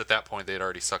 well, I guess at that point they'd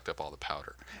already sucked up all the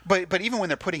powder. But even when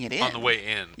they're putting it in on the way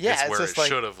in, yeah, is where it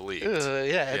should have leaked.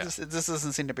 It just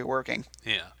doesn't seem to be working.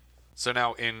 Yeah. So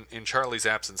now in Charlie's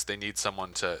absence, they need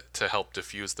someone to help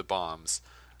defuse the bombs,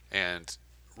 and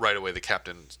right away the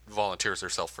captain volunteers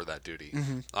herself for that duty.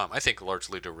 I think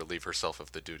largely to relieve herself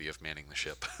of the duty of manning the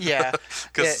ship. Yeah.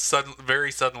 Because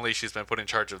very suddenly she's been put in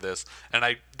charge of this,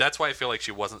 and that's why I feel like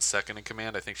she wasn't second in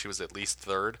command. I think she was at least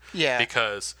third. Yeah.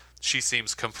 Because she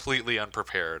seems completely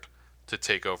unprepared to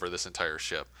take over this entire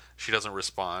ship. She doesn't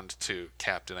respond to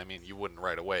captain. I mean, you wouldn't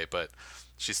right away, but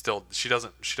she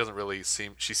doesn't really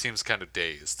seem. She seems kind of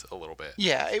dazed a little bit.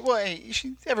 Yeah,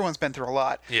 everyone's been through a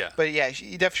lot. Yeah. But yeah,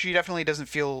 she definitely doesn't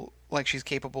feel like she's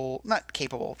capable. Not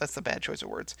capable. That's the bad choice of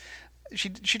words. She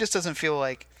just doesn't feel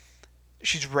like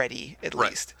she's ready. At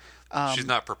least. She's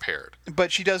not prepared.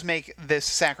 But she does make this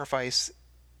sacrifice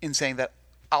in saying that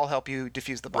I'll help you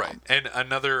defuse the bomb. Right. And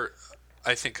another,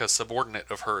 I think, a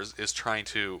subordinate of hers is trying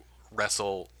to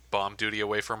wrestle bomb duty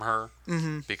away from her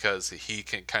because he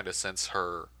can kind of sense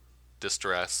her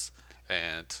distress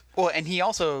and he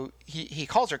also he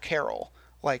calls her Carol,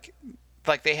 like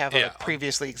they have a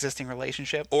previously existing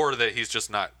relationship, or that he's just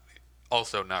not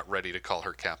ready to call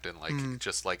her captain, like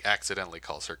just like accidentally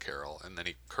calls her Carol, and then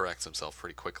he corrects himself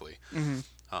pretty quickly.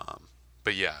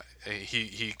 But yeah,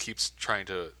 he keeps trying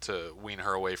to wean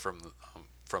her away from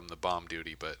the bomb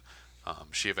duty, but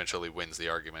she eventually wins the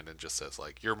argument and just says,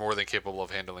 like, you're more than capable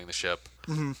of handling the ship.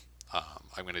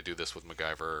 I'm going to do this with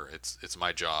MacGyver. It's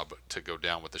my job to go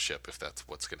down with the ship if that's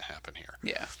what's going to happen here.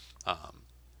 Yeah.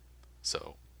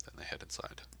 So then they head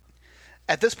inside.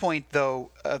 At this point,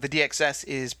 though, the DXS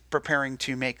is preparing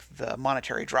to make the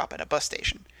monetary drop at a bus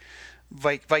station.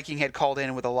 Viking had called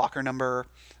in with a locker number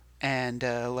and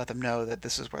let them know that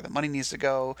this is where the money needs to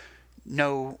go.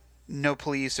 No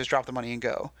police, just drop the money and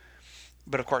go.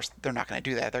 But of course, they're not going to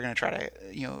do that. They're going to try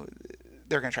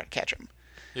to catch him.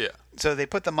 Yeah. So they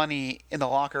put the money in the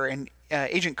locker, and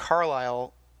Agent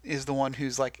Carlisle is the one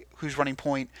who's running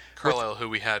point. Carlisle, who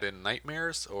we had in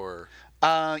Nightmares, or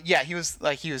Yeah, he was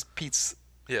Pete's.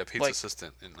 Yeah, Pete's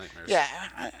assistant in Nightmares.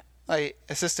 Yeah, like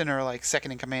assistant or like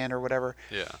second in command or whatever.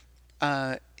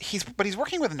 Yeah. He's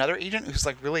working with another agent who's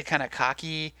like really kind of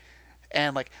cocky,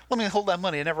 and like, let me hold that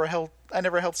money. I never held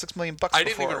 $6 million before. I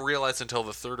didn't even realize until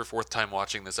the third or fourth time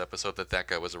watching this episode that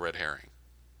guy was a red herring.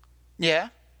 Yeah.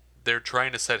 They're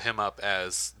trying to set him up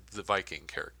as the Viking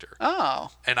character.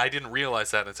 Oh. And I didn't realize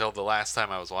that until the last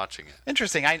time I was watching it.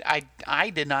 Interesting. I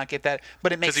did not get that,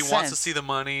 but it makes sense. Because he wants to see the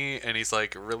money, and he's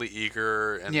like really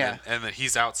eager, and then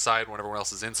he's outside when everyone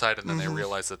else is inside, and then they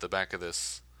realize at the back of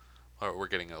this, we're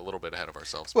getting a little bit ahead of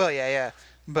ourselves. Well, yeah,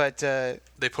 but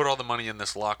they put all the money in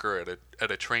this locker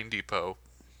at a train depot,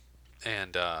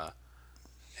 and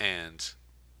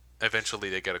eventually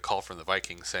they get a call from the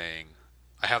Viking saying,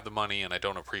 I have the money, and I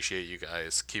don't appreciate you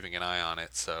guys keeping an eye on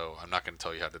it, so I'm not going to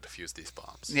tell you how to defuse these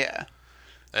bombs. Yeah.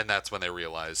 And that's when they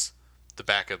realize the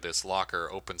back of this locker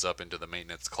opens up into the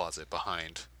maintenance closet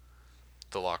behind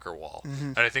the locker wall.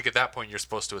 And I think at that point you're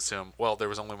supposed to assume, well, there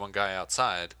was only one guy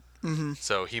outside,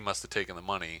 so he must have taken the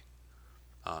money,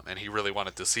 and he really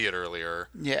wanted to see it earlier.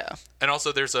 Yeah. And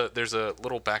also there's a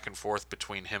little back and forth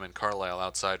between him and Carlisle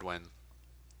outside when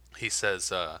he says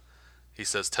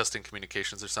testing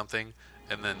communications or something.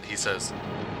 And then he says,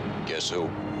 Guess who?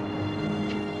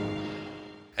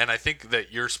 And I think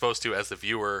that you're supposed to, as the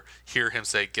viewer, hear him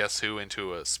say "guess who"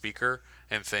 into a speaker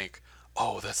and think,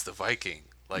 "Oh, that's the Viking."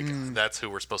 Like that's who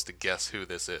we're supposed to guess who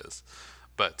this is.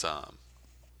 But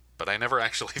I never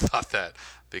actually thought that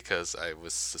because I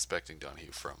was suspecting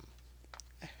Donahue from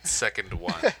second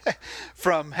one,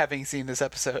 from having seen this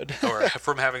episode, or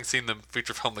from having seen the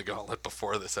feature film The Gauntlet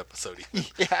before this episode. Even.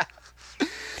 Yeah.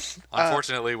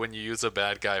 Unfortunately, when you use a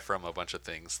bad guy from a bunch of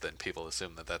things, then people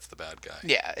assume that that's the bad guy.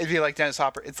 Yeah, it'd be like Dennis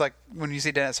Hopper. It's like when you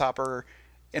see Dennis Hopper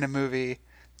in a movie,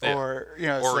 or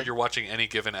or like, you're watching any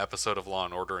given episode of Law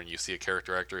and Order and you see a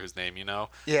character actor whose name you know.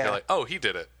 Yeah. You're like, oh, he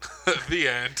did it. The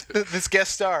end. This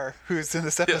guest star who's in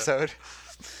this episode.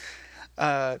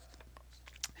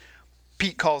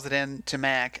 Pete calls it in to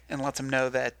Mac and lets him know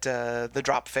that the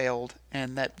drop failed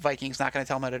and that Viking's not going to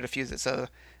tell him how to defuse it. So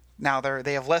now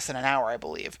they have less than an hour, I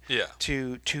believe,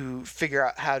 to figure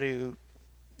out how to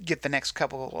get the next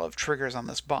couple of triggers on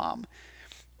this bomb.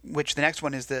 Which the next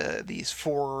one is these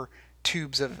 4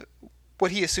 tubes of what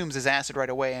he assumes is acid right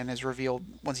away, and is revealed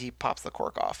once he pops the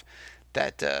cork off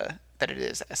that it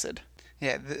is acid.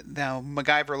 Yeah. Now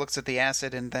MacGyver looks at the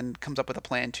acid and then comes up with a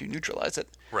plan to neutralize it.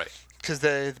 Right. Because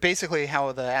basically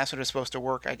how the acid is supposed to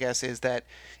work, I guess, is that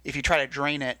if you try to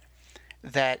drain it,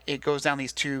 that it goes down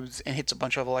these tubes and hits a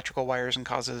bunch of electrical wires and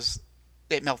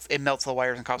melts the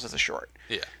wires and causes a short.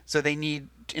 Yeah. So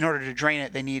in order to drain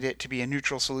it, they need it to be a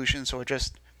neutral solution, so it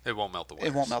won't melt the wires.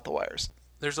 It won't melt the wires.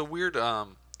 There's a weird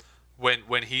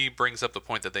when he brings up the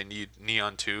point that they need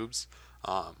neon tubes,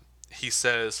 he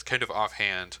says kind of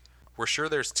offhand, "We're sure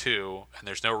there's 2, and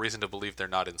there's no reason to believe they're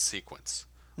not in sequence."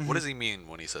 What does he mean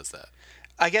when he says that?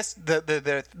 I guess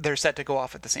they're set to go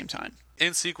off at the same time.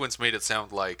 In sequence made it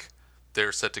sound like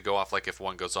they're set to go off, like if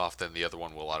one goes off, then the other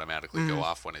one will automatically go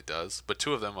off when it does. But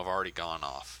 2 of them have already gone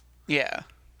off. Yeah.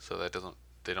 So they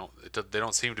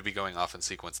don't seem to be going off in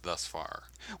sequence thus far.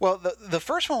 Well, the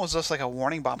first one was just like a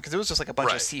warning bomb because it was just like a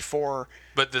bunch of C4.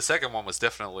 But the second one was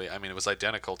definitely, I mean, it was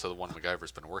identical to the one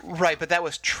MacGyver's been working on. Right, but that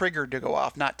was triggered to go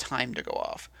off, not timed to go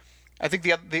off. I think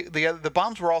the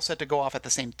bombs were all set to go off at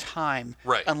the same time,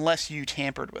 right? Unless you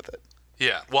tampered with it.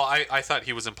 Yeah. Well, I thought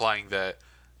he was implying that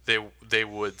they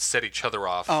would set each other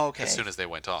off as soon as they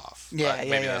went off. Yeah, but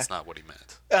maybe that's not what he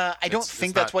meant. I don't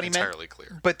think that's what he meant. Entirely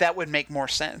clear. But that would make more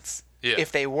sense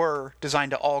if they were designed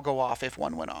to all go off if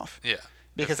one went off. Yeah.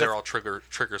 Because they're all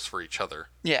triggers for each other.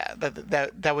 Yeah,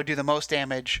 that would do the most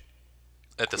damage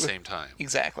at the same time.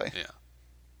 Exactly. Yeah.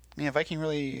 Yeah, Viking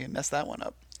really messed that one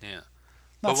up. Yeah.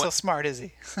 Not so smart, is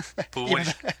he?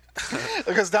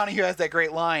 Because Donahue has that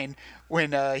great line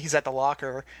when he's at the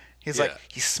locker. He's like,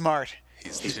 he's smart.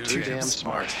 He's too damn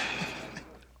smart.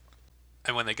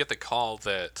 And when they get the call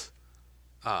that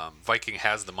Viking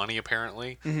has the money,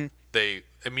 apparently, they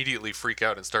immediately freak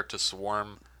out and start to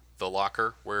swarm the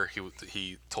locker where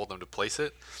he told them to place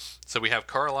it. So we have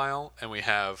Carlisle and we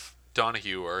have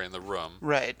Donahue are in the room,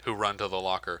 right? Who run to the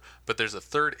locker. But there's a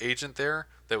third agent there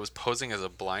that was posing as a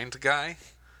blind guy.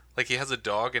 Like he has a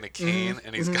dog and a cane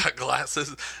and he's got glasses.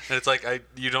 And it's like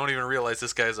you don't even realize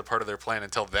this guy is a part of their plan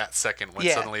until that second when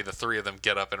suddenly the 3 of them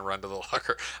get up and run to the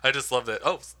locker. I just love that.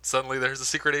 Oh, suddenly there's a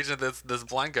secret agent that's this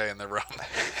blind guy in the room.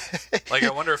 Like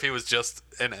I wonder if he was just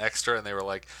an extra and they were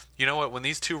like, you know what, when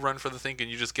these 2 run for the thing, can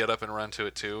you just get up and run to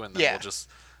it too? And then we'll just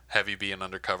Heavy be an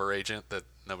undercover agent that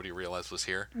nobody realized was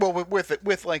here. Well,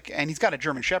 with like, and he's got a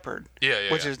German Shepherd.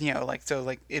 Yeah, which yeah. is, like, so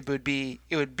like it would be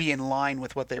in line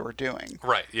with what they were doing.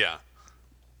 Right. Yeah.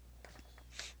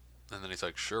 And then he's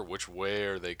like, "Sure, which way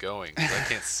are they going? 'Cause I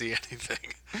can't see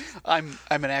anything." I'm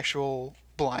an actual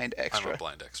blind extra. I'm a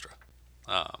blind extra.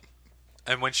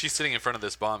 And when she's sitting in front of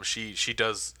this bomb, she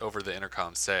does over the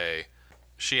intercom say,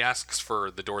 she asks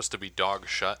for the doors to be dog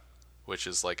shut, which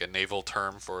is like a naval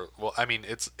term for, well, I mean,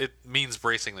 it means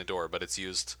bracing the door, but it's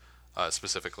used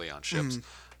specifically on ships.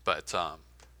 But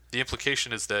the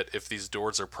implication is that if these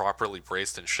doors are properly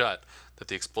braced and shut, that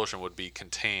the explosion would be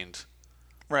contained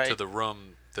right. to the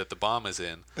room that the bomb is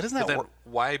in. But isn't that then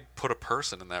why put a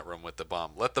person in that room with the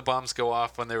bomb? Let the bombs go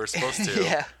off when they were supposed to,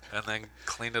 Yeah. and then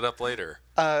clean it up later.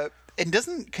 And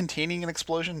doesn't containing an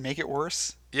explosion make it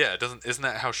worse? Yeah, it doesn't. Isn't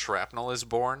that how shrapnel is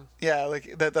born? Yeah,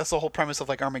 like that's the whole premise of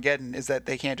like Armageddon, is that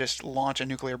they can't just launch a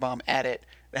nuclear bomb at it.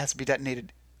 It has to be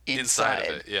detonated inside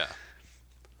of it. Yeah.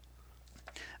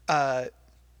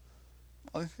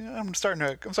 I'm starting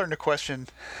to question.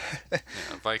 Yeah,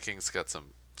 Viking's got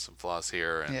some flaws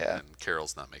here, and, Yeah. and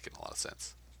Carol's not making a lot of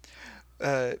sense.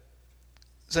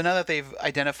 So now that they've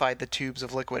identified the tubes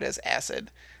of liquid as acid,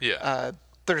 Yeah.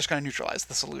 they're just going to neutralize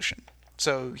the solution.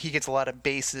 So he gets a lot of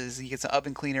bases. He gets an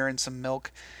oven cleaner and some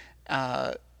milk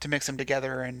to mix them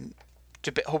together, and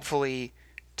hopefully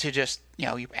to just,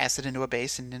 you acid into a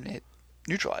base, and then it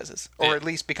neutralizes, or Yeah. at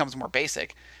least becomes more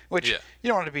basic. Which Yeah. you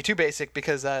don't want it to be too basic,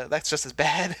 because that's just as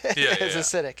bad Yeah, as yeah.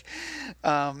 acidic.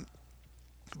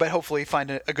 But hopefully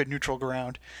find a good neutral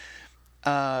ground.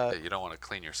 Yeah, you don't want to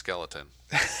clean your skeleton.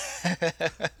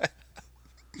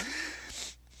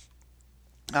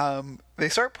 They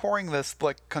start pouring this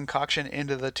like concoction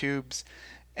into the tubes,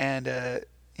 and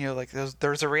like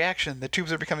there's a reaction. The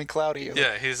tubes are becoming cloudy.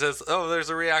 Yeah, he says, "Oh, there's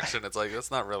a reaction." It's like,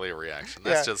 that's not really a reaction.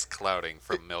 That's Yeah. just clouding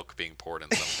from milk being poured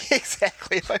in something.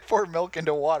 Exactly. If I pour milk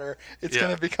into water, it's Yeah,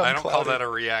 going to become I don't cloudy. call that a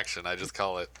reaction. I just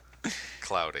call it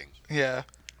clouding. Yeah.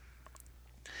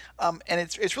 And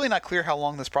it's really not clear how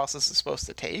long this process is supposed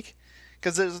to take,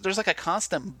 because there's like a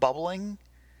constant bubbling,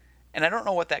 and I don't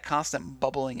know what that constant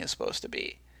bubbling is supposed to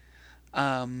be.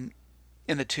 In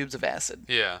the tubes of acid.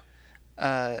 Yeah.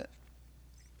 I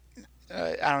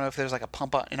don't know if there's like a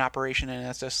pump in operation, and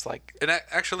it's just like, It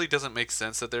actually doesn't make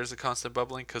sense that there's a constant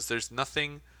bubbling, because there's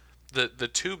nothing. The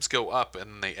tubes go up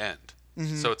and they end,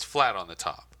 so it's flat on the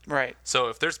top. right. So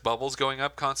if there's bubbles going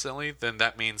up constantly, then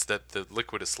that means that the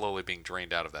liquid is slowly being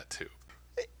drained out of that tube.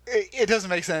 It doesn't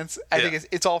make sense. I Yeah. think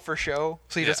it's all for show,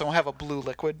 so you just Yeah. don't have a blue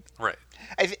liquid. Right.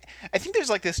 I think there's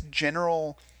like this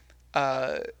general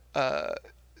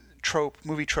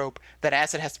movie trope, that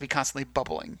acid has to be constantly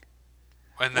bubbling.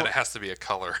 And then it has to be a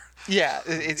color. Yeah,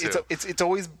 Too. it's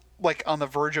always like on the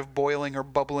verge of boiling or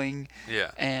bubbling.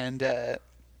 Yeah. And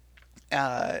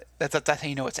that's how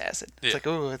you know it's acid. It's Yeah. like,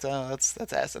 ooh, that's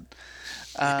acid.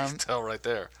 You can tell right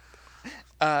there.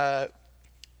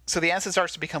 So the acid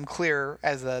starts to become clear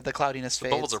as the cloudiness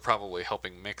fades. Bubbles are probably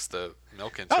helping mix the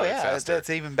milk into Oh it yeah, faster. that's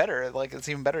even better. Like, it's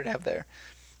even better to have there.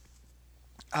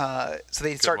 So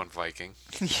they Good start. one, Viking.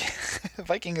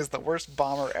 Viking is the worst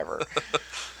bomber ever.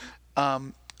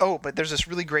 But there's this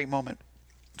really great moment.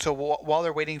 So while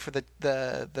they're waiting for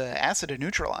the acid to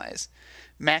neutralize,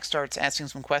 Max starts asking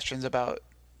some questions about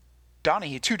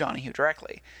Donahue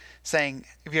directly, saying,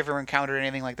 "Have you ever encountered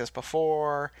anything like this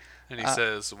before?" And he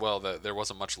says, well, that there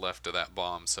wasn't much left of that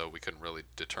bomb, so we couldn't really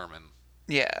determine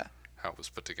Yeah. how it was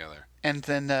put together. And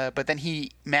then, but then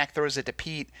Mac throws it to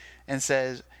Pete and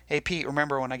says, "Hey Pete,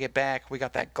 remember when I get back, we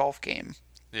got that golf game."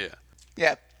 Yeah.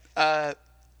 Yeah.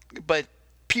 But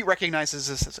Pete recognizes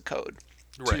this as a code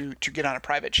Right. to get on a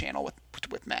private channel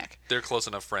with Mac. They're close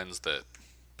enough friends that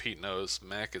Pete knows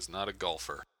Mac is not a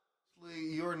golfer.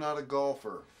 You're not a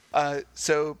golfer.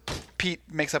 So Pete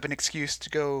makes up an excuse to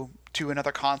go to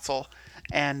another console,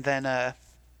 and then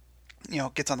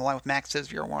gets on the line with Mac,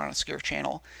 says, "You're on a secure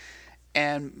channel,"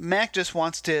 and Mac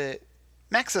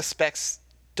suspects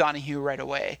Donahue right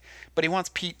away, but he wants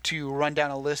Pete to run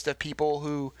down a list of people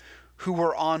who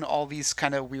were on all these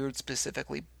kind of weird,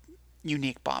 specifically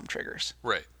unique bomb triggers,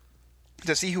 Right.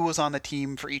 to see who was on the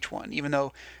team for each one, even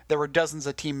though there were dozens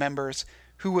of team members.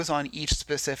 Who was on each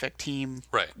specific team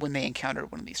Right. when they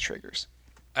encountered one of these triggers.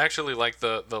 I actually like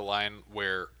the line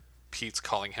where Pete's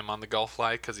calling him on the golf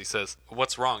fly, because he says,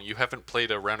 "What's wrong? You haven't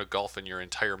played a round of golf in your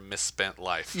entire misspent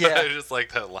life." Yeah. I just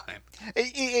like that line.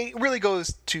 It really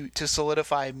goes to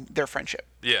solidify their friendship.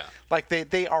 Yeah. Like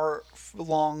they are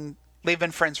long. They've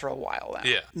been friends for a while now.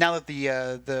 Yeah. Now that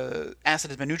the acid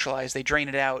has been neutralized, they drain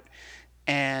it out,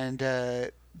 and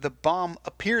the bomb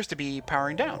appears to be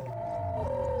powering down.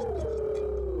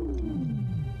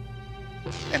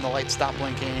 and the lights stop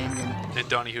blinking. And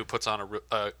Donahue puts on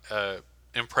a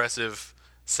impressive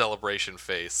celebration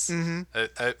face.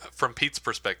 From Pete's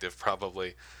perspective,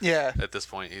 probably. Yeah. At this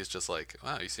point, he's just like,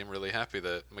 wow, you seem really happy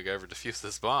that MacGyver defused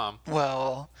this bomb.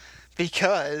 Well,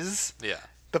 because Yeah.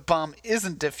 the bomb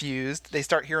isn't diffused, they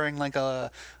start hearing like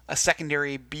a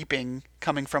secondary beeping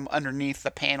coming from underneath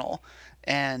the panel.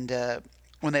 And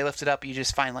when they lift it up, you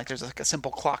just find like there's like a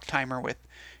simple clock timer with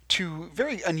two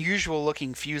very unusual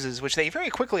looking fuses, which they very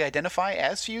quickly identify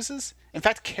as fuses. In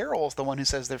fact, Carol's the one who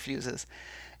says they're fuses.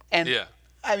 And Yeah.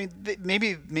 I mean,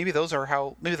 maybe those are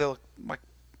how, maybe they'll like,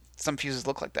 some fuses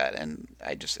look like that, and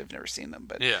I just have never seen them.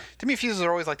 But Yeah. to me, fuses are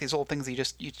always like these old things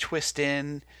you twist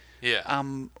in. Yeah.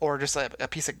 Or just a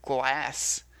piece of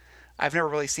glass. I've never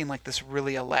really seen like this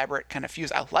really elaborate kind of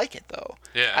fuse. I like it though.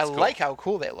 Yeah, I it's cool. like how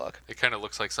cool they look. It kind of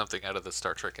looks like something out of the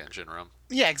Star Trek engine room.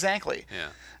 Yeah, exactly. Yeah.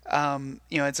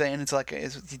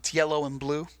 It's yellow and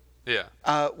blue.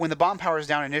 Yeah. When the bomb powers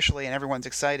down initially and everyone's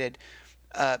excited,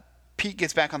 Pete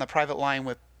gets back on the private line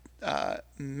with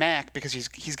Mac because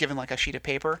he's given like a sheet of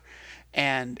paper,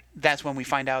 and that's when we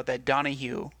find out that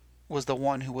Donahue was the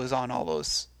one who was on all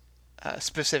those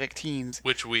specific teams.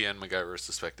 Which we and MacGyver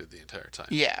suspected the entire time.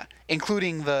 Yeah,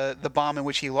 including the bomb in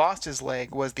which he lost his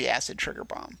leg was the acid trigger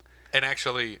bomb. And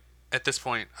actually, at this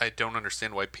point, I don't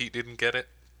understand why Pete didn't get it.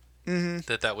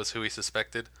 Mm-hmm. That was who he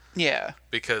suspected. Yeah.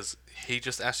 Because he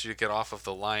just asked you to get off of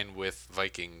the line with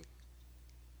Viking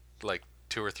like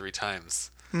 2 or 3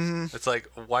 times. Mm-hmm. It's like,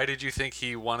 why did you think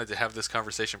he wanted to have this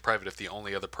conversation private if the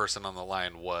only other person on the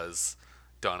line was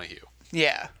Donahue?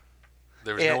 Yeah.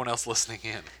 There was no one else listening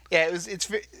in. Yeah,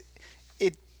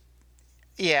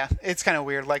 it's kind of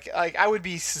weird. Like I would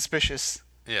be suspicious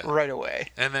right away.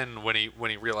 And then when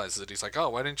he realizes it, he's like, "Oh,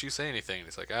 why didn't you say anything?" And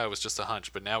he's like, "Oh, it was just a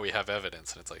hunch, but now we have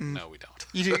evidence." And it's like, "No, we don't.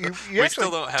 You We actually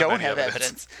still don't have any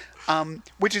evidence.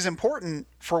 Which is important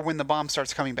for when the bomb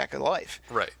starts coming back to life.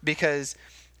 Right. Because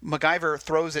MacGyver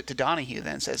throws it to Donahue,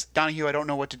 then says, "Donahue, I don't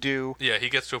know what to do." Yeah, he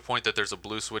gets to a point that there's a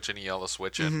blue switch and a yellow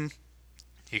switch, and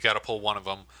you got to pull one of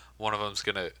them. One of them's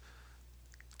gonna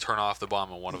turn off the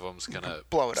bomb, and one of them's gonna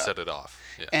blow it up. set it off.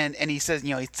 Yeah. And he says,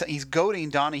 he's goading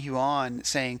Donahue on,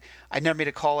 saying, "I never made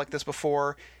a call like this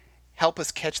before. Help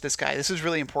us catch this guy. This is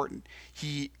really important."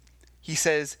 He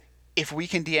says, "If we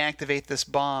can deactivate this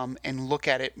bomb and look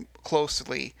at it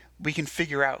closely, we can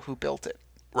figure out who built it."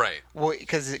 Right. Well,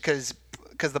 because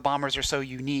the bombers are so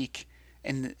unique,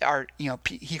 and art,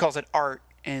 he calls it art,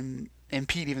 and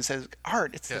Pete even says,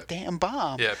 "Art, it's the damn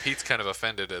bomb." Yeah, Pete's kind of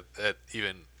offended at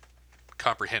even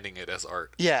comprehending it as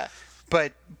art. Yeah,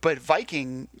 but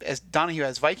Viking, as Donahue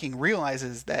as Viking,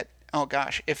 realizes that, oh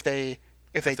gosh, if they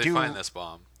do find this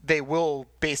bomb, they will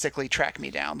basically track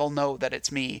me down. They'll know that it's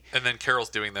me. And then Carol's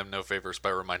doing them no favors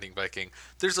by reminding Viking,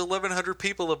 "There's 1,100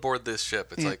 people aboard this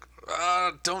ship." It's like,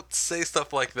 don't say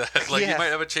stuff like that. Like, you might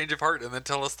have a change of heart and then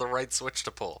tell us the right switch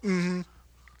to pull. Mm-hmm.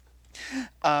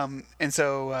 And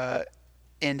so,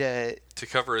 to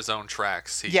cover his own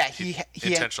tracks, he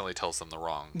intentionally tells them the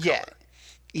wrong color.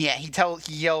 Yeah, he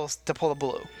yells to pull the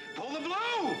blue. Pull the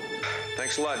blue!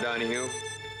 Thanks a lot, Donahue.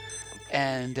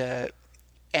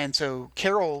 And so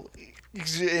Carol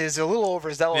is a little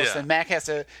overzealous, and Mac has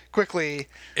to quickly...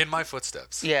 In my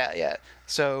footsteps. Yeah.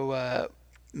 So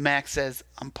Mac says,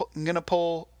 I'm going to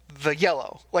pull the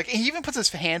yellow. Like, he even puts his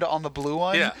hand on the blue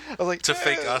one. Yeah, I was like, to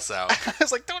fake us out. I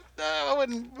was like,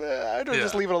 I'd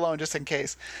just leave it alone just in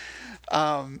case.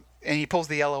 And he pulls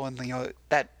the yellow, and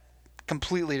that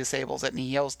completely disables it, and he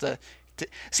yells to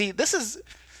see, this is...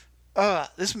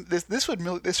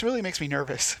 this really makes me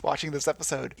nervous watching this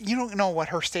episode. You don't know what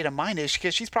her state of mind is,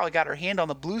 because she's probably got her hand on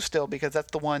the blue still, because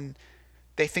that's the one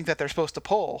they think that they're supposed to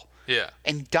pull. Yeah.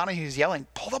 And Donahue's yelling,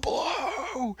 "Pull the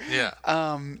blue!" Yeah.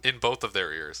 In both of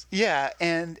their ears. Yeah,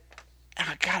 and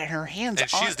God, and her hands. And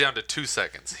she's down to 2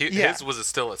 seconds. His was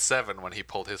still at 7 when he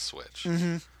pulled his switch.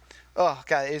 Mm-hmm. Oh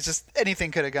God, it's just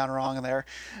anything could have gone wrong in there.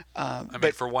 I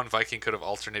mean, for one, Viking could have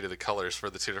alternated the colors for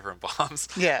the 2 different bombs.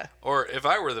 Yeah. Or if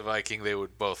I were the Viking, they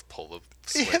would both pull the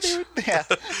switch. Yeah.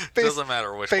 Doesn't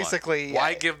matter which basically, one.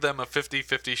 Why give them a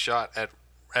 50-50 shot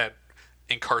at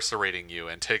incarcerating you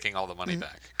and taking all the money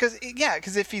back? Because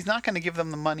if he's not going to give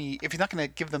them the money, if he's not going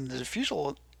to give them the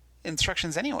defusal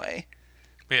instructions anyway.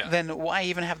 Yeah. Then why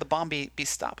even have the bomb be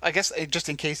stopped? I guess just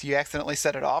in case you accidentally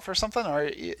set it off or something,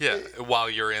 or while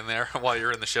you're in there, while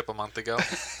you're in the ship a month ago.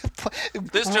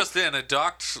 This just in, a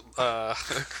docked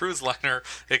cruise liner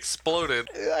exploded.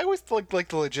 I always like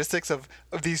the logistics of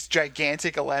these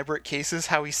gigantic, elaborate cases.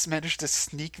 How he's managed to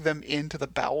sneak them into the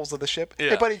bowels of the ship.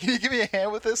 Yeah. Hey, buddy, can you give me a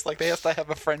hand with this? Like they have to have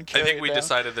a friend carry I think it we down.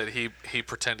 decided that he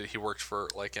pretended he worked for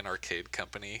like an arcade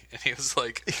company, and he was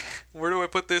like, "Where do I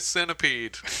put this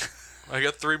centipede? I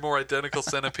got 3 more identical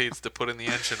centipedes to put in the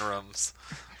engine rooms.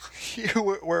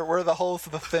 where the holes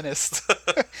are the thinnest.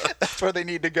 That's where they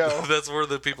need to go. That's where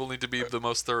the people need to be the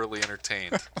most thoroughly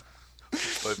entertained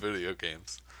by video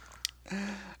games."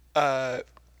 The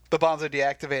bombs are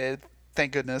deactivated,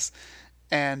 thank goodness.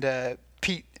 And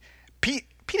Pete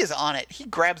is on it. He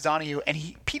grabs Donahue, and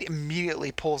Pete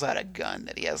immediately pulls out a gun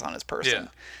that he has on his person. Yeah.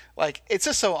 Like, it's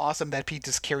just so awesome that Pete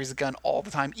just carries a gun all the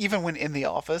time, even when in the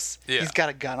office. Yeah. He's got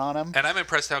a gun on him. And I'm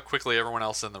impressed how quickly everyone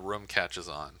else in the room catches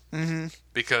on. Mm-hmm.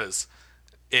 Because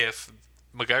if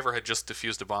MacGyver had just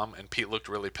defused a bomb and Pete looked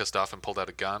really pissed off and pulled out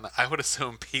a gun, I would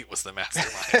assume Pete was the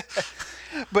mastermind.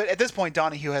 But at this point,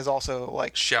 Donahue has also,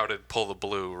 like... Shouted, "Pull the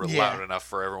blue," Yeah. loud enough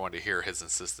for everyone to hear his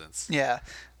insistence. Yeah.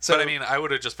 So, But I mean, I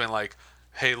would have just been like,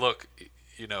 "Hey, look,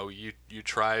 you know, you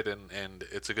tried, and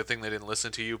it's a good thing they didn't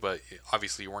listen to you, but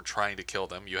obviously you weren't trying to kill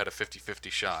them. You had a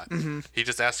 50-50 shot. Mm-hmm. He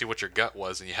just asked you what your gut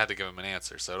was, and you had to give him an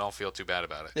answer, so don't feel too bad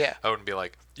about it." Yeah. I wouldn't be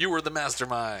like, "You were the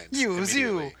mastermind." It was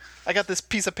you. I got this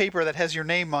piece of paper that has your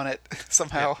name on it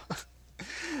somehow.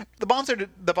 Yeah. The bombs are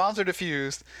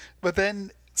defused, but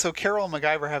then so Carol and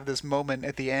MacGyver have this moment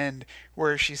at the end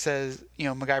where she says, you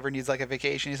know, MacGyver needs like a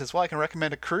vacation. He says, "Well, I can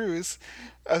recommend a cruise."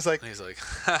 I was like, And he's like,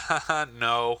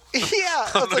 "No, yeah,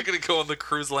 I'm not gonna go on the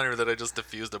cruise liner that I just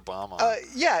defused a bomb on."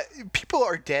 yeah, people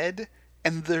are dead.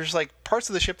 And there's like parts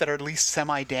of the ship that are at least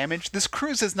semi-damaged. This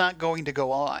cruise is not going to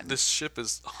go on. This ship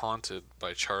is haunted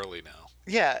by Charlie now.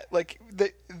 Yeah, like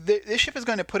this ship is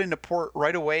going to put into port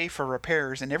right away for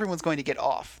repairs, and everyone's going to get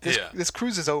off. This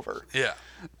cruise is over. Yeah.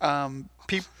 I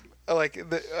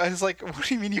was like, "What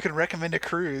do you mean you can recommend a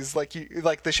cruise? Like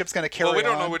the ship's going to carry on?" Well, we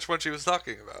don't know which one she was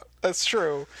talking about. That's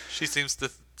true. She seems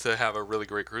to have a really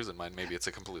great cruise in mind. Maybe it's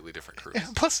a completely different cruise.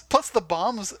 Plus the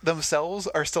bombs themselves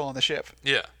are still on the ship.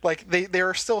 Yeah. Like they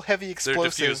are still heavy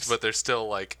explosives. They're diffused, but they're still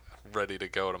like ready to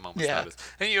go at a moment's notice.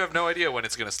 And you have no idea when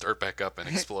it's going to start back up and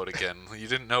explode again. You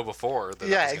didn't know before.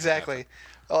 That Exactly.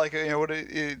 Like, you know,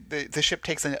 the ship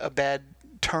takes a bad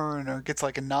turn or gets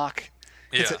like a knock.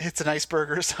 Hits an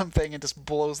iceberg or something and just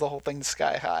blows the whole thing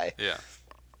sky high. Yeah.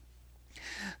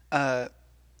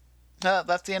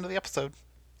 That's the end of the episode.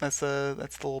 That's the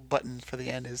little button for the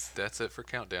end. That's it for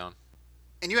Countdown.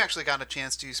 And you actually got a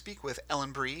chance to speak with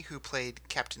Ellen Bree, who played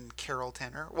Captain Carol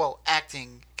Tanner. Well,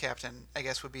 acting captain, I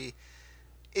guess, would be...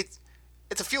 It's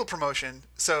a field promotion,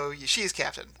 so she's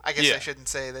captain. I guess I shouldn't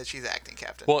say that she's acting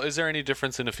captain. Well, is there any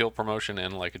difference in a field promotion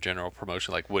and like a general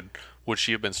promotion? Like, would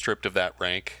she have been stripped of that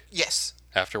rank? Yes.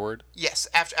 Afterward? Yes.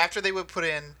 After they would put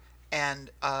in and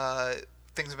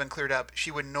things have been cleared up, she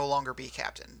would no longer be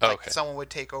captain. Like, someone would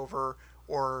take over,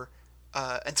 or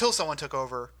until someone took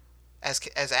over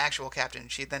as actual captain,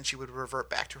 she would revert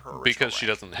back to her original because she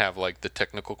rank. doesn't have like the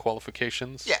technical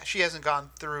qualifications. Yeah, she hasn't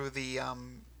gone through the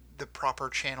proper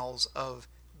channels of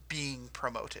being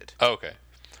promoted. Okay,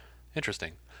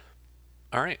 interesting.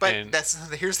 All right, but and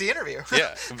here's the interview.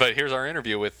 Yeah, but here's our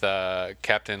interview with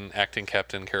acting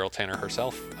Captain Carol Tanner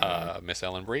herself, Miss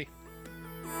Ellen Bree.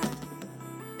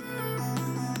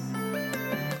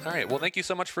 All right, well, thank you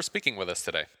so much for speaking with us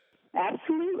today.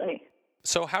 Absolutely.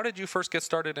 So how did you first get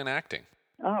started in acting?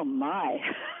 Oh, my.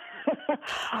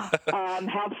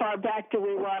 How far back do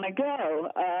we want to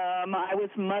go? I was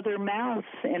Mother Mouse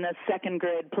in a second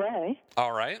grade play.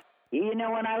 All right. You know,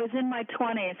 when I was in my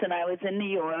 20s and I was in New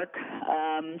York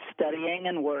studying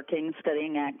and working,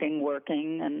 studying acting,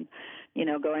 working, and, you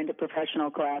know, going to professional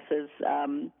classes,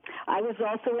 I was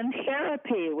also in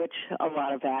therapy, which a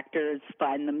lot of actors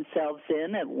find themselves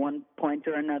in at one point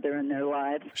or another in their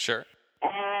lives. Sure.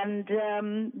 And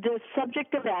the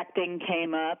subject of acting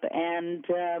came up, and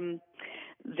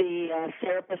the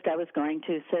therapist I was going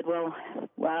to said, "Well,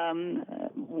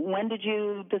 when did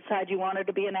you decide you wanted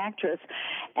to be an actress?"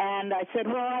 And I said,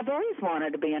 "Well, I've always wanted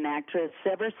to be an actress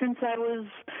ever since I was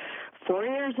 4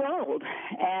 years old."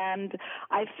 And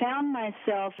I found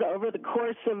myself over the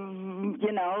course of,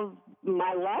 you know,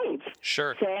 my life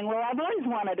saying, "Well, I've always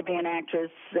wanted to be an actress."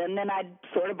 And then I'd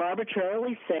sort of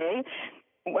arbitrarily say,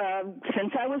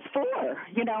 since I was 4,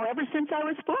 you know, ever since I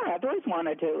was 4, I've always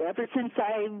wanted to, ever since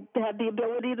I had the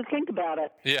ability to think about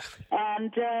it. Yeah.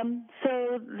 And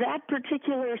so that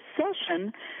particular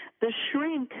session, the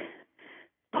shrink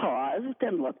paused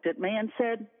and looked at me and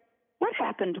said, "What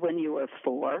happened when you were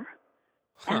 4?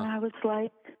 And I was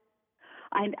like,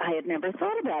 I had never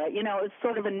thought about it. It was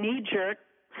sort of a knee-jerk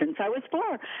since I was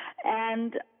 4.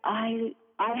 And I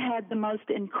had the most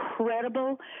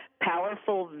incredible,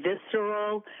 powerful,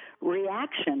 visceral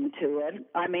reaction to it.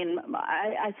 I mean,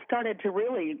 I started to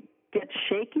really get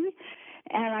shaky,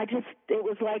 and it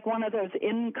was like one of those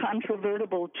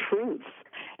incontrovertible truths.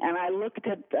 And I looked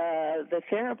at the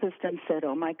therapist and said,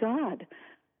 "Oh, my God,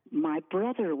 my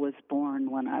brother was born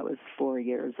when I was 4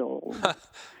 years old."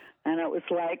 And it was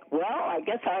like, well, I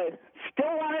guess I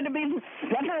still wanted to be the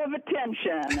center of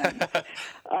attention.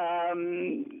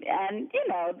 And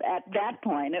at that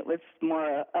point, it was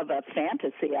more of a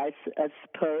fantasy, I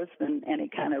suppose, than any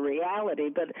kind of reality.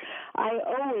 But I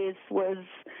always was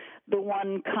the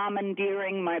one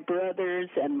commandeering my brothers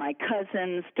and my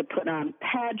cousins to put on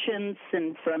pageants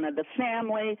in front of the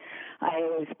family. I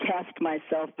always cast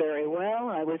myself very well.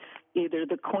 I was either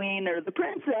the queen or the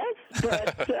princess.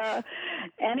 But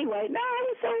anyway, no, I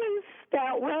was always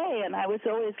that way, and I was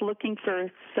always looking for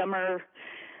summer,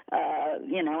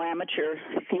 amateur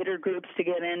theater groups to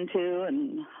get into,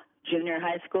 and junior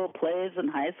high school plays and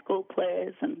high school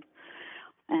plays, and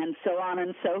so on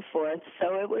and so forth.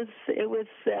 So it was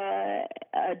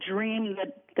a dream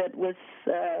that was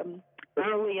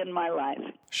early in my life.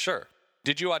 Sure.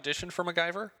 Did you audition for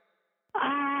MacGyver?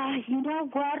 You know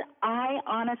what? I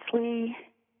honestly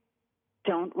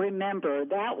don't remember.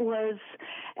 That was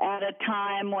at a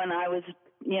time when I was,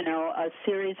 a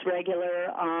series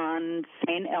regular on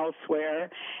St. Elsewhere,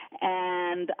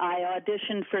 and I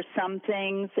auditioned for some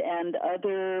things, and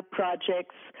other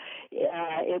projects,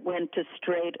 it went to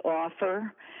straight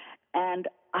offer, and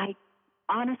I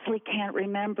honestly can't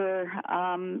remember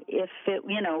if it,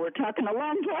 we're talking a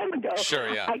long time ago. Sure,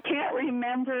 yeah. I can't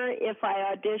remember if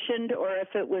I auditioned or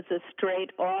if it was a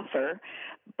straight offer,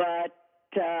 but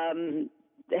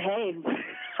hey,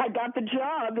 I got the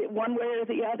job one way or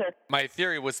the other. My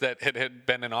theory was that it had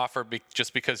been an offer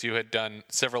just because you had done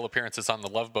several appearances on the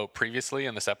Love Boat previously,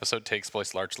 and this episode takes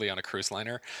place largely on a cruise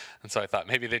liner. And so I thought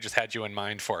maybe they just had you in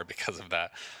mind for it because of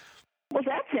that. Well,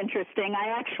 that's interesting. I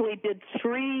actually did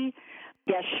 3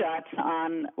 guest shots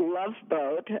on Love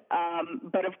Boat,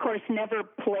 but of course never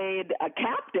played a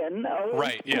captain,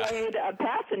 always played a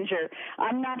passenger.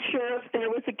 I'm not sure if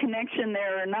there was a connection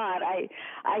there or not. I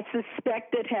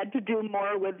suspect it had to do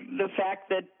more with the fact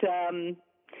that,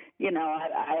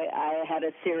 I had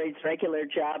a series regular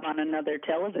job on another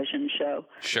television show.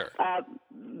 Sure. I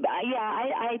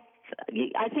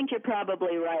think you're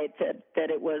probably right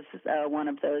that it was one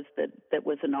of those that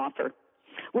was an offer.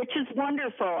 Which is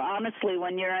wonderful, honestly,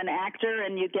 when you're an actor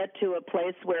and you get to a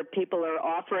place where people are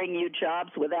offering you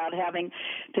jobs without having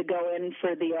to go in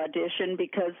for the audition,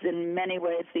 because in many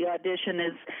ways the audition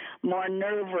is more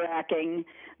nerve-wracking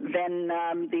than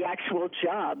the actual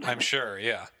job. I'm sure,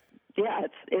 yeah. Yeah,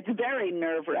 it's very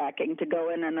nerve-wracking to go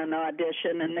in an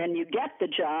audition, and then you get the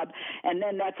job, and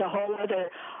then that's a whole other,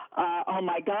 oh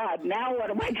my God, now what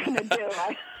am I going to do?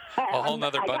 A whole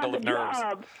other bundle of nerves.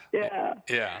 Job. Yeah.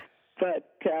 Yeah.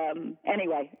 But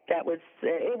anyway, it was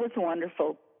a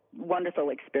wonderful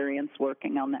experience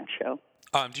working on that show.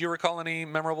 Do you recall any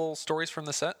memorable stories from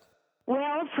the set?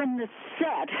 Well, from the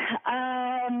set,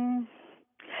 I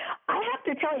have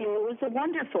to tell you, it was a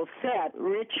wonderful set.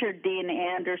 Richard Dean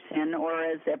Anderson, or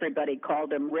as everybody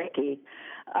called him, Ricky.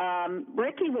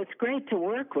 Ricky was great to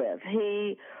work with.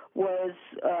 He was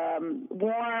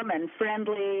warm and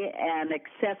friendly and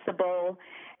accessible,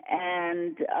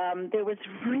 and there was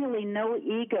really no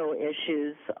ego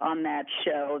issues on that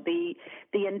show. The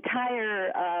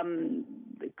entire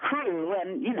crew,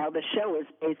 and the show is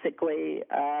basically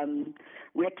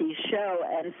Ricky's show,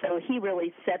 and so he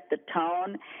really set the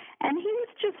tone, and he was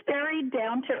just very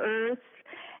down to earth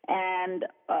and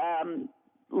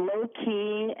low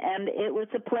key, and it was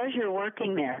a pleasure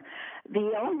working there.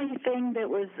 The only thing that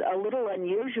was a little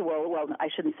unusual, well, I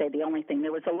shouldn't say the only thing,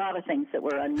 there was a lot of things that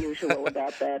were unusual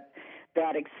about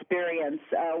that experience.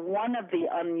 One of the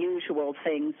unusual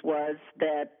things was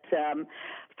that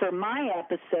for my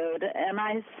episode, and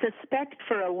I suspect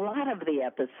for a lot of the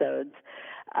episodes,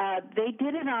 they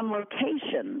did it on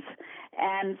locations,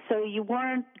 and so you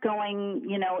weren't going,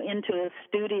 into a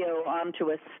studio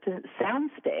onto a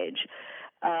soundstage,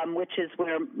 which is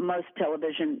where most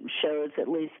television shows, at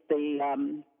least the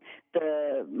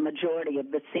majority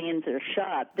of the scenes are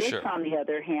shot. This, Sure. on the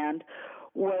other hand,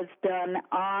 was done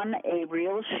on a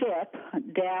real ship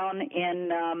down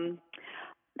in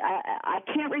I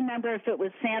can't remember if it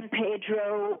was San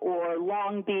Pedro or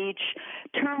Long Beach.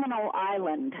 Terminal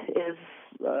Island is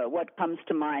what comes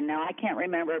to mind. Now, I can't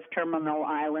remember if Terminal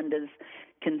Island is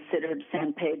considered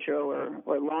San Pedro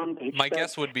or Long Beach. My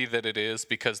guess would be that it is,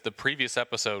 because the previous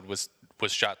episode was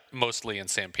was shot mostly in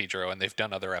San Pedro, and they've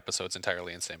done other episodes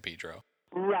entirely in San Pedro.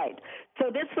 Right. So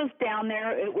this was down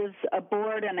there. It was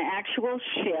aboard an actual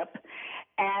ship.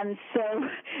 And so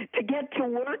to get to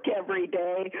work every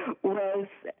day was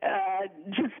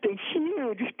just a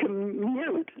huge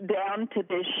commute down to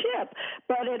this ship.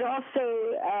 But it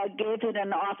also gave it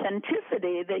an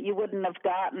authenticity that you wouldn't have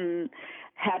gotten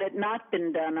had it not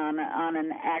been done on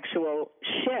an actual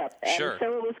ship. And Sure.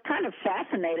 so it was kind of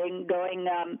fascinating going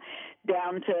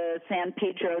down to San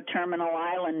Pedro Terminal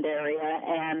Island area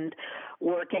and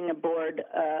working aboard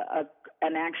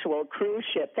an actual cruise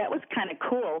ship. That was kind of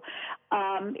cool.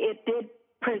 It did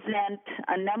present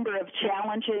a number of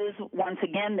challenges, once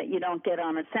again, that you don't get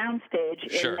on a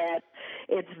soundstage, Sure. in that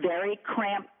it's very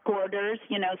cramped quarters.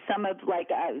 You know, some of, like,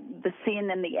 the scene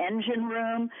in the engine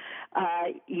room,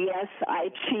 yes, I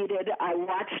cheated. I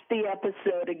watched the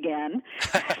episode again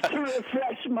to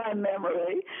refresh my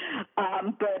memory,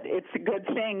 but it's a good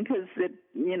thing because,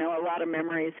 a lot of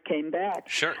memories came back.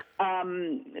 Sure.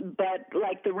 But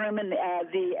like the room in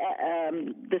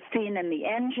the scene in the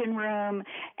engine room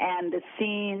and the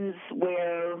scenes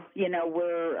where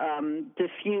we're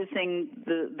diffusing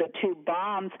the two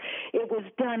bombs, it was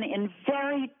done in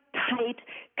very tight,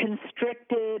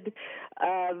 constricted,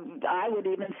 I would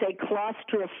even say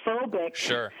claustrophobic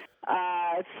Sure.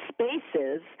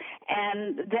 spaces,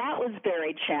 and that was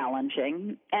very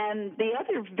challenging. And the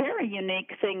other very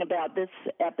unique thing about this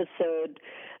episode,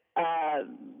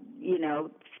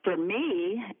 for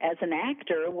me as an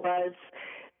actor, was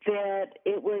that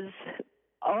it was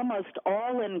almost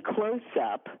all in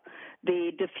close-up,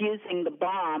 the diffusing the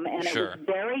bomb, and Sure. it was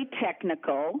very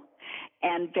technical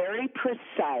and very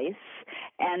precise.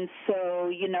 And so,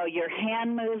 your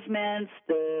hand movements,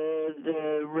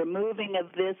 the removing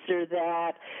of this or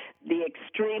that, the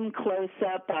extreme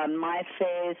close-up on my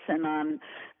face and on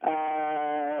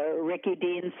Ricky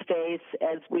Dean's face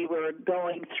as we were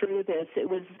going through this, it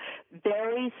was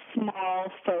very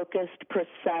small, focused,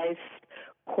 precise,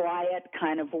 quiet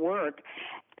kind of work.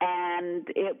 And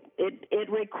it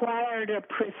required a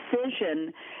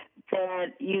precision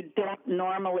that you don't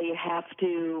normally have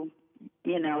to,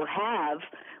 have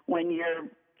when you're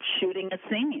shooting a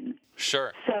scene.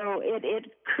 Sure. So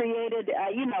it created,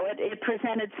 it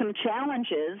presented some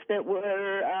challenges that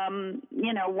were,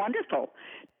 wonderful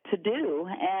to do.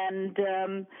 And,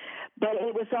 but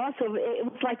it was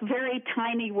like very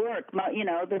tiny work.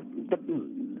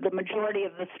 The majority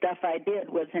of the stuff I did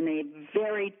was in a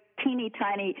very teeny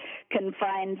tiny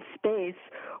confined space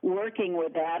working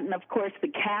with that. And of course the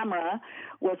camera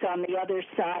was on the other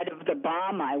side of the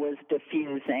bomb I was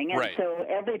diffusing. And Right. so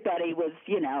everybody was,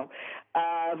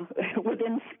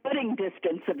 within spitting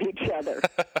distance of each other.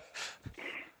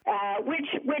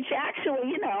 Which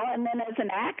actually, and then as an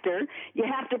actor, you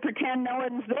have to pretend no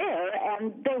one's there.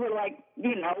 And they were like,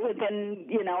 within,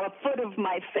 a foot of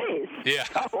my face. Yeah.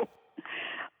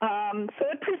 So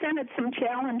it presented some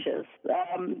challenges,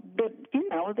 but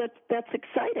that's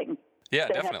exciting. Yeah,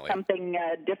 to definitely. have something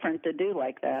different to do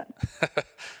like that.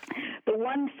 The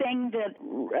one thing that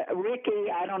Ricky,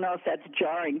 I don't know if that's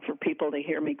jarring for people to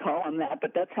hear me call him that,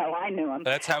 but that's how I knew him.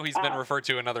 That's how he's been referred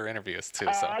to in other interviews, too.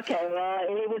 So. Okay, well,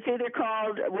 he was either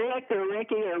called Rick or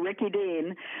Ricky or Ricky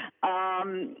Dean.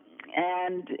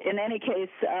 And in any case,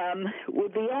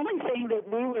 the only thing that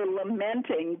we were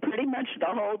lamenting pretty much the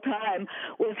whole time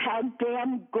was how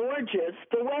damn gorgeous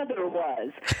the weather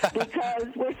was. Because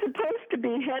we're supposed to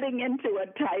be heading into a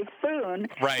typhoon,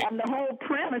 right. And the whole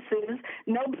premise is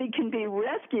nobody can be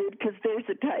rescued because there's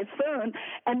a typhoon.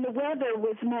 And the weather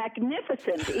was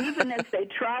magnificent, even as they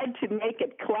tried to make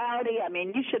it cloudy. I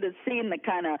mean, you should have seen the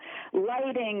kind of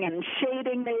lighting and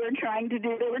shading they were trying to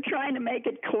do. They were trying to make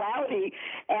it cloudy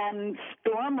and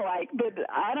storm-like, but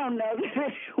I don't know that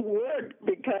it worked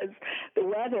because the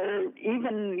weather,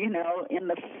 even, in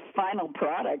the final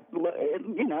product,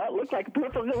 it looked like a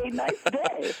perfectly nice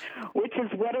day, which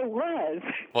is what it was.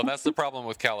 Well, that's the problem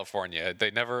with California.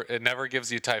 It never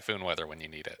gives you typhoon weather when you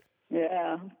need it.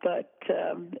 Yeah, but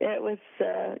it was,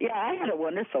 I had a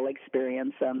wonderful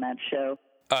experience on that show.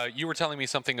 You were telling me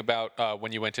something about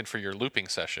when you went in for your looping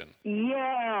session.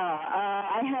 Yeah,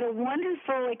 I had a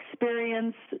wonderful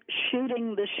experience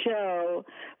shooting the show,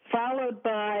 followed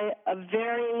by a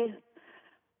very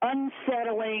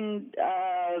unsettling,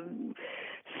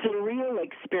 surreal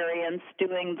experience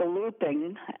doing the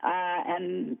looping.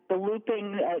 And the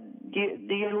looping,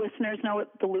 do your listeners know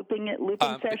what the looping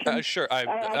session? Sure.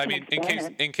 I mean,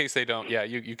 in case they don't, yeah,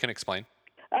 you can explain.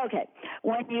 Okay.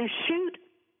 When you shoot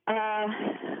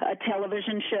a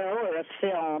television show or a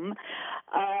film,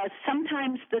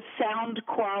 Sometimes the sound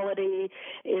quality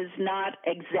is not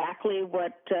exactly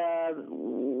what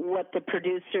the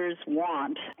producers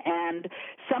want, and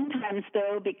sometimes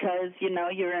though, because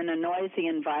you're in a noisy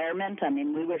environment. I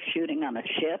mean, we were shooting on a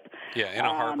ship. Yeah, in a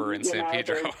harbor in San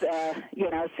Pedro.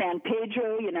 San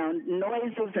Pedro.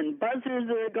 Noises and buzzers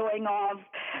are going off.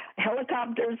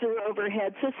 Helicopters are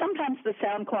overhead. So sometimes the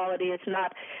sound quality is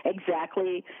not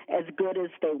exactly as good as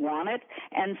they want it,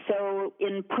 and so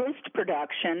in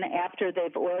post-production, after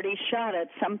they've already shot it,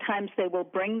 sometimes they will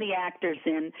bring the actors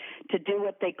in to do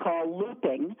what they call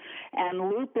looping. And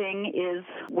looping is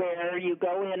where you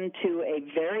go into a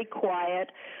very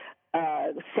quiet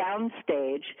sound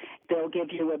stage. They'll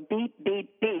give you a beep,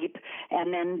 beep, beep,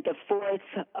 and then the fourth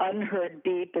unheard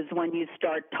beep is when you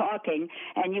start talking,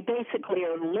 and you basically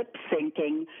are lip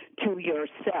syncing to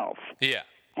yourself. Yeah.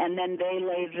 And then they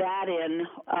lay that in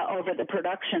over the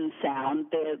production sound.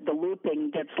 The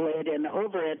looping gets laid in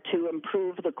over it to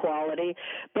improve the quality.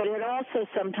 But it also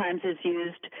sometimes is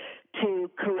used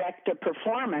to correct a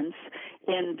performance,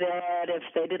 in that if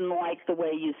they didn't like the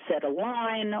way you said a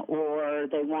line, or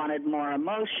they wanted more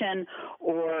emotion,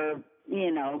 or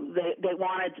they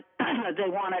wanted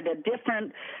a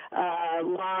different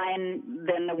line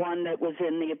than the one that was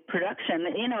in the production.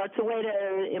 It's a way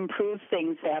to improve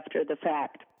things after the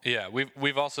fact. Yeah,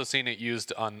 we've also seen it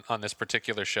used on this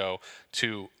particular show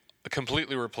to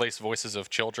completely replace voices of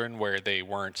children where they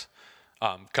weren't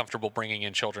comfortable bringing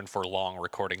in children for long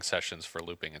recording sessions for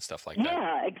looping and stuff like that.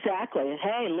 Yeah, exactly.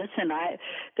 Hey, listen,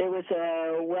 there was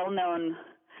a well-known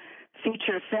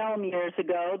feature film years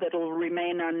ago that'll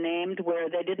remain unnamed where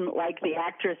they didn't like the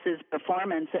actress's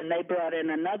performance, and they brought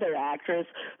in another actress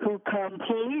who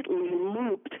completely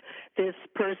looped this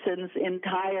person's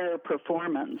entire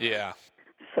performance. Yeah.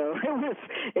 So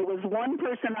it was one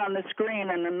person on the screen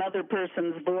and another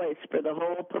person's voice for the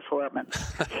whole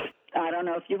performance. I don't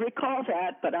know if you recall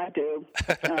that, but I do.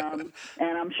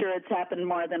 And I'm sure it's happened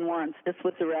more than once. This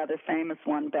was a rather famous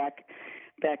one back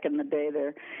in the day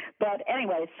there. But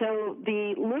anyway, so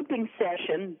the looping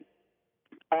session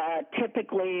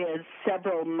typically is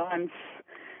several months,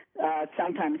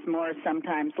 sometimes more,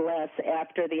 sometimes less,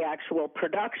 after the actual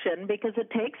production, because it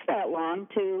takes that long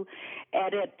to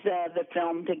edit the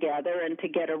film together and to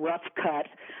get a rough cut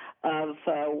of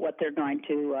what they're going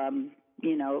to,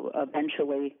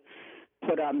 eventually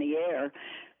put on the air.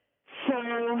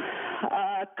 So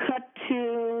cut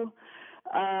to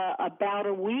about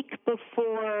a week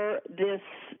before this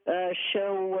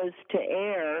show was to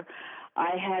air,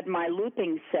 I had my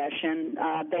looping session.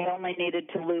 They only needed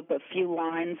to loop a few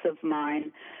lines of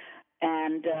mine,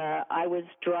 and I was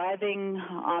driving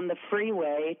on the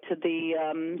freeway to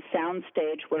the sound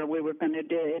stage where we were going to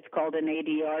do, it's called an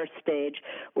ADR stage,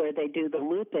 where they do the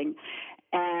looping,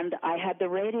 and I had the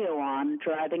radio on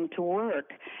driving to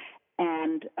work,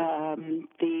 and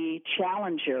the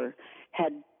Challenger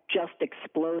had just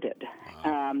exploded,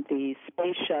 the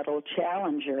Space Shuttle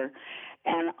Challenger.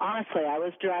 And honestly, I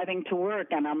was driving to work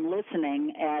and I'm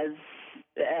listening as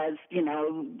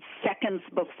seconds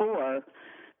before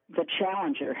the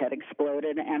Challenger had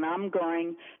exploded, and I'm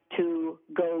going to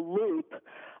go loop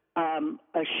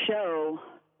a show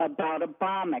about a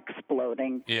bomb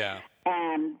exploding. Yeah.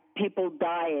 And people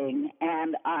dying,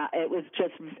 and it was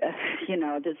just,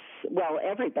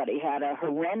 everybody had a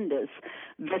horrendous,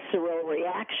 visceral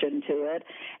reaction to it,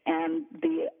 and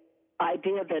the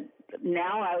idea that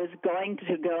now I was going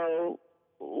to go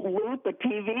loop a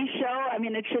TV show, I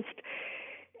mean, it's just,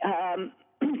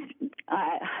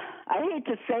 I hate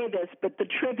to say this, but the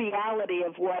triviality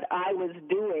of what I was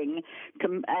doing,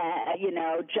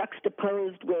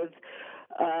 juxtaposed with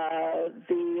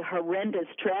the horrendous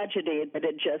tragedy that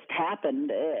had just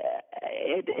happened,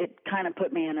 it kind of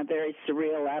put me in a very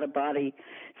surreal, out-of-body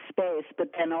space.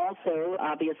 But then also,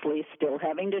 obviously, still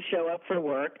having to show up for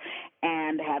work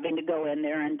and having to go in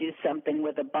there and do something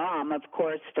with a bomb. Of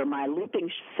course, for my looping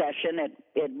session,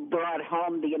 it brought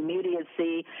home the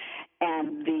immediacy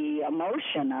and the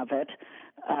emotion of it,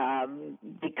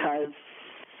 because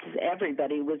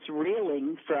everybody was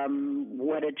reeling from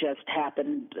what had just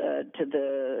happened to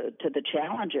the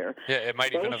Challenger. Yeah, it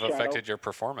might even have shuttle. affected your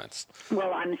performance.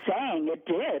 Well, I'm saying it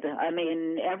did. I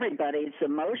mean, everybody's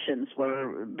emotions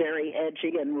were very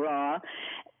edgy and raw,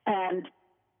 and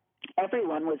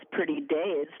everyone was pretty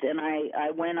dazed. And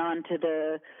I went on to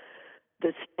the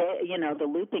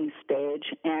looping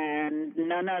stage, and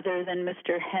none other than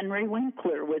Mr. Henry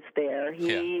Winkler was there.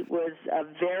 He was a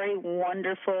very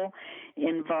wonderful,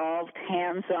 involved,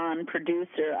 hands-on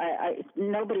producer.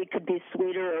 Nobody could be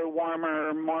sweeter or warmer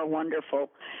or more wonderful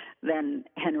than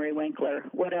Henry Winkler.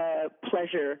 What a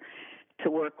pleasure to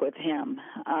work with him.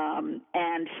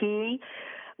 And he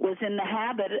was in the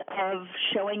habit of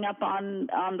showing up on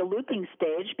the looping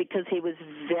stage because he was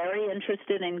very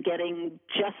interested in getting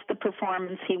just the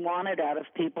performance he wanted out of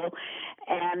people.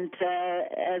 And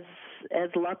as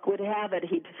luck would have it,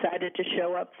 he decided to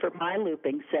show up for my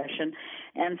looping session.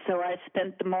 And so I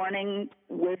spent the morning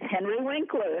with Henry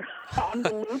Winkler on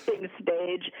the looping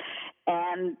stage.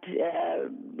 And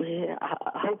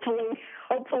hopefully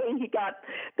he got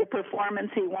the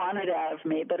performance he wanted out of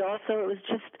me. But also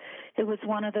it was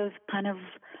one of those kind of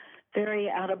very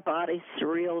out-of-body,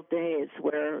 surreal days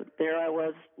where there I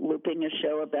was looping a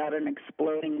show about an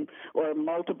exploding or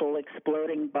multiple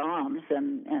exploding bombs,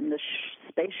 and the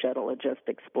space shuttle had just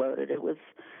exploded. It was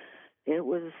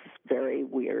very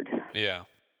weird. Yeah.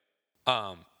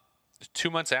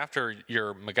 2 months after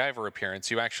your MacGyver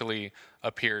appearance, you actually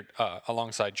appeared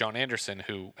alongside John Anderson,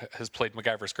 who has played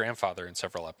MacGyver's grandfather in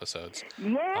several episodes.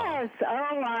 Yes,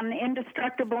 on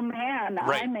Indestructible Man,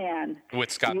 right. I-Man.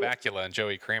 With Scott Bakula and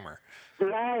Joey Kramer.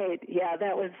 Right, yeah,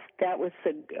 that was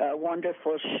a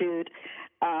wonderful shoot.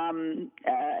 And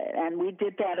we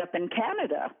did that up in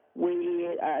Canada.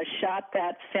 We shot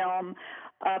that film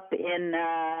up in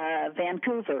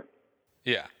Vancouver.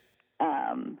 Yeah.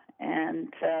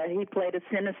 And he played a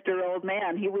sinister old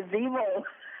man. He was evil.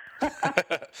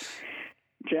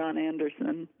 John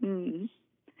Anderson. Mm.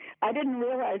 I didn't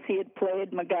realize he had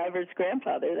played MacGyver's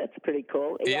grandfather. That's pretty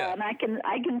cool. Yeah, and I can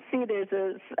see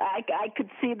I could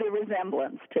see the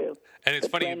resemblance too. And it's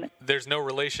funny, there's no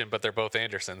relation, but they're both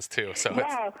Andersons too. So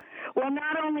yeah. Well,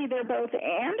 not only they're both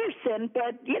Anderson,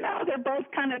 but they're both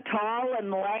kind of tall and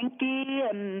lanky,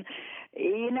 and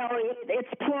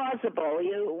it's plausible.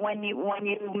 When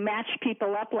you match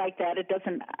people up like that, it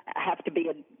doesn't have to be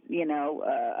a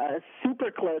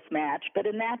super close match. But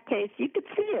in that case, you could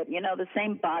see it. The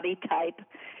same body type,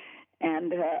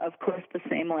 and of course the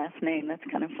same last name. That's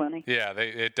kind of funny. Yeah,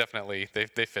 they definitely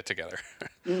fit together.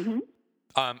 Mm-hmm.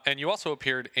 And you also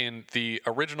appeared in the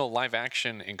original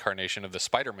live-action incarnation of the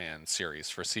Spider-Man series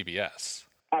for CBS.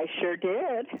 I sure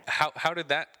did. How did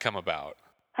that come about?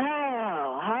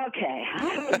 Oh, okay.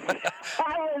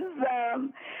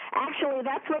 Actually,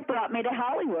 that's what brought me to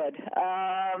Hollywood.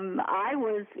 I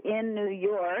was in New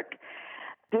York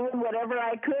doing whatever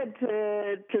I could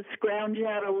to scrounge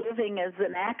out a living as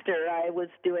an actor. I was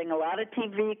doing a lot of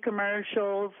TV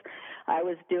commercials. I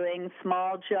was doing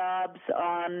small jobs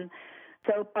on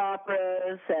soap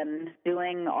operas and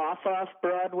doing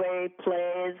off-Broadway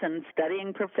plays and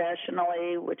studying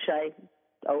professionally, which I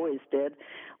always did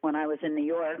when I was in New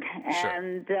York. Sure.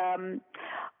 And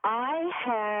I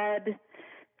had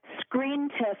screen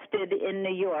tested in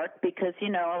New York because,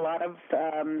 a lot of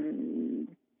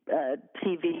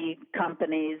TV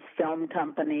companies, film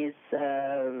companies,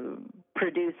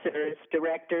 producers,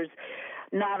 directors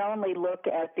not only look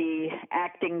at the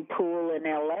acting pool in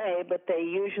L.A., but they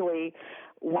usually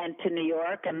went to New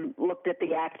York and looked at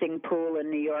the acting pool in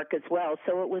New York as well.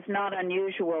 So it was not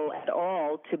unusual at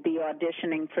all to be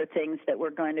auditioning for things that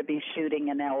were going to be shooting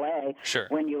in L.A. Sure.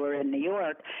 when you were in New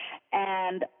York.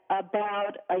 And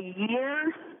about a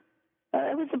year,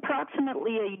 it was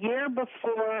approximately a year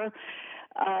before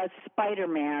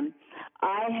Spider-Man,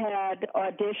 I had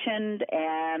auditioned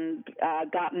and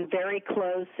gotten very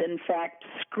close, in fact,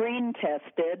 screen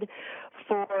tested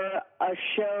for a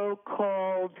show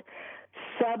called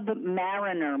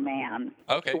Submariner Man,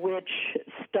 okay, which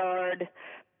starred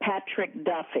Patrick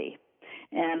Duffy.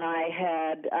 And I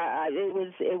had it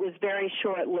was very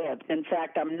short-lived. In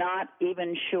fact, I'm not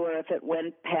even sure if it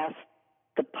went past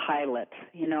the pilot.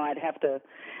 I'd have to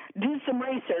do some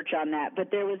research on that.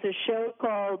 But there was a show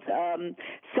called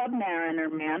Submariner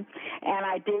Man, and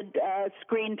I did a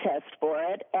screen test for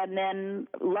it. And then,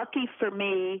 lucky for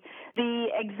me, the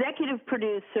executive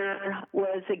producer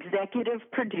was executive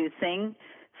producing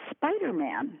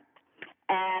Spider-Man.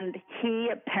 And he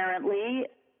apparently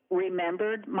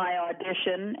remembered my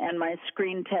audition and my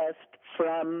screen test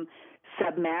from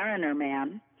Submariner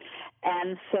Man.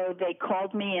 And so they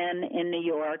called me in New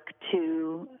York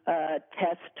to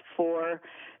test for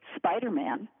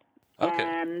Spider-Man. Okay.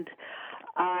 And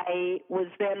I was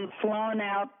then flown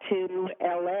out to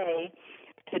L.A.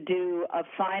 to do a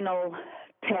final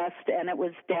test, and it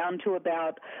was down to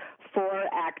about 4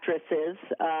 actresses,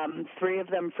 3 of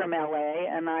them from L.A.,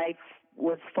 and I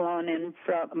was flown in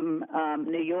from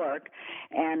New York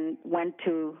and went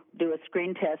to do a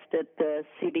screen test at the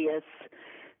CBS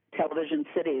Television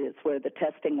City. Is where the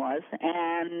testing was.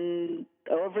 And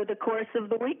over the course of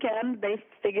the weekend, they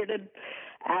figured it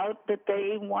out that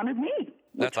they wanted me.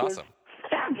 That's awesome.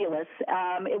 fabulous.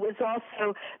 It was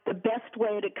also the best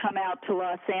way to come out to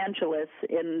Los Angeles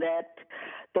in that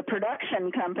the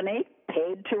production company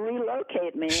paid to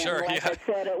relocate me. Sure, and like I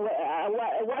said, it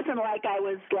wasn't like I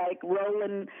was like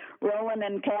rolling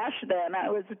in cash then. I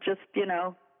was just,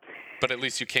 But at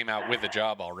least you came out with a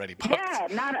job already booked. Yeah,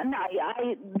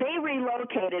 they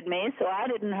relocated me, so I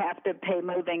didn't have to pay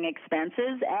moving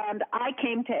expenses, and I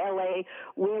came to L.A.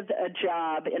 with a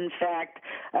job, in fact,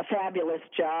 a fabulous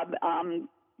job,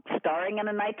 starring in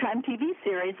a nighttime TV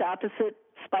series opposite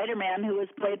Spider-Man, who was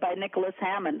played by Nicholas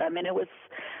Hammond. I mean, it was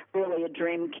really a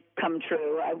dream come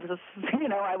true. I was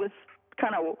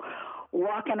kind of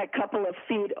walking a couple of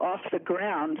feet off the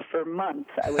ground for months.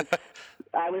 I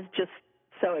was just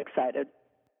so excited.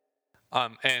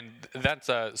 And that's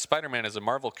Spider-Man is a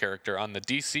Marvel character. On the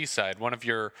DC side, one of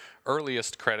your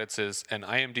earliest credits is an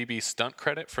IMDb stunt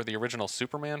credit for the original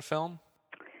Superman film.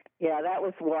 Yeah, that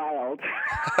was wild.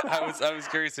 I was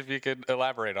curious if you could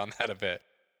elaborate on that a bit.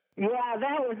 Yeah,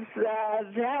 that was.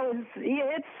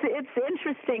 It's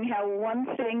interesting how one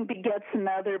thing begets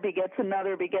another.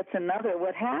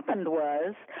 What happened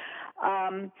was,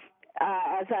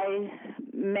 as I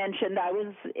mentioned, I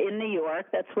was in New York.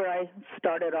 That's where I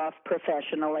started off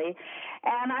professionally.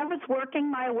 And I was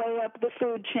working my way up the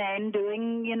food chain,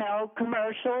 doing,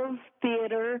 commercials,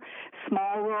 theater,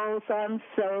 small roles on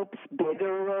soaps,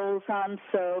 bigger roles on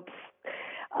soaps.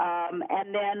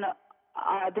 And then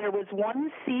there was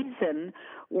one season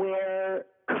where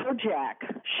Kojak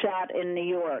shot in New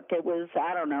York. It was,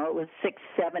 it was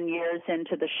 6-7 years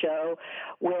into the show,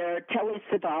 where Telly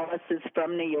Savalas is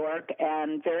from New York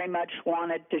and very much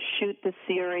wanted to shoot the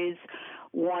series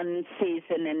one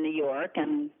season in New York,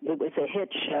 and it was a hit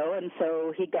show, and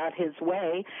so he got his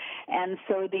way. And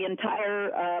so the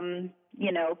entire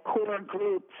core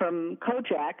group from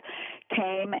Kojak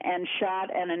came and shot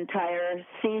an entire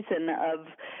season of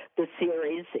the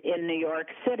series in New York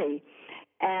City.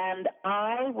 And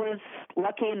I was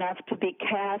lucky enough to be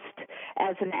cast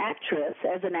as an actor,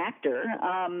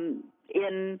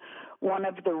 in one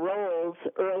of the roles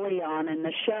early on in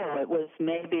the show. It was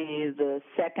maybe the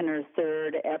second or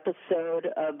third episode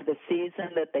of the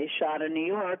season that they shot in New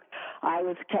York. I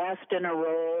was cast in a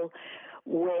role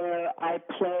where I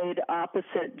played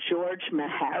opposite George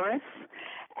Maharis,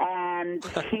 and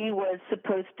he was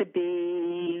supposed to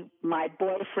be my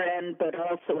boyfriend but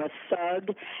also a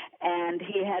thug, and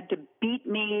he had to beat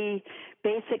me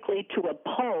basically to a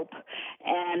pulp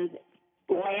and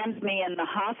land me in the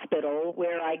hospital,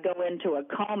 where I go into a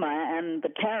coma and the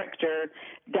character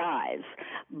dies.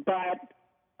 But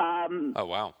oh,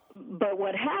 wow. But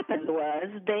what happened was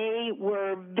they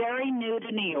were very new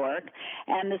to New York,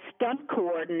 and the stunt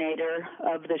coordinator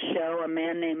of the show, a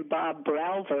man named Bob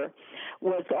Bralver,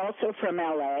 was also from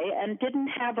L.A. and didn't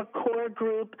have a core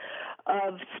group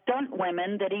of stunt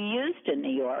women that he used in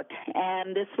New York.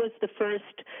 And this was the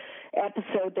first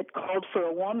episode that called for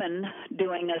a woman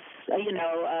doing a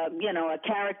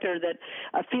character,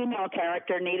 a female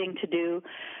character needing to do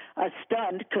a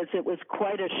stunt, because it was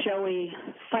quite a showy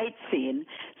fight scene.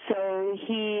 So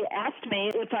he asked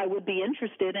me if I would be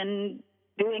interested in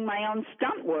doing my own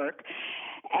stunt work.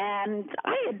 And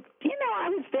I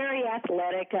was very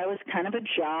athletic. I was kind of a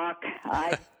jock.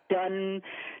 I'd done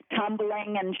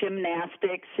tumbling and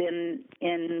gymnastics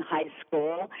in high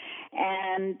school,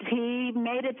 and he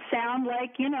made it sound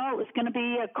like, it was going to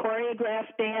be a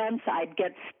choreographed dance. I'd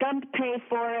get stunt pay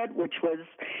for it, which was,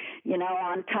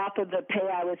 on top of the pay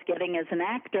I was getting as an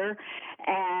actor,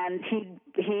 and he'd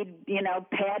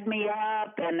pad me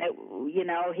up, and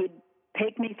he'd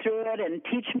take me through it and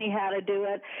teach me how to do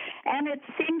it. And it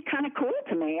seemed kind of cool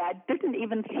to me. I didn't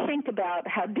even think about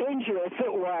how dangerous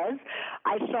it was.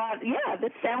 I thought, yeah,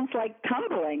 this sounds like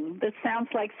tumbling. This sounds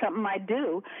like something I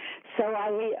do. So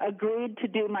I agreed to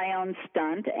do my own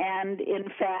stunt. And in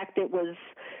fact, it was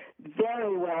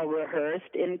very well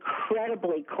rehearsed,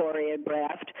 incredibly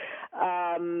choreographed.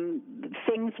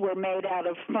 Things were made out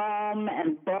of foam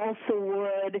and balsa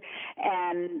wood,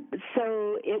 and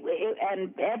so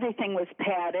and everything was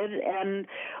padded. And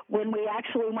when we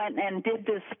actually went and did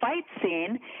this fight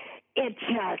scene, it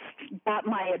just got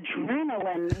my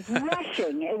adrenaline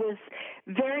rushing. It was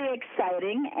very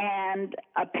exciting, and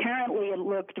apparently it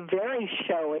looked very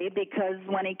showy, because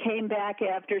when he came back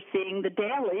after seeing the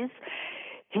dailies,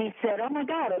 he said, "Oh, my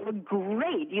God, it looked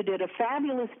great. You did a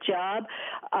fabulous job.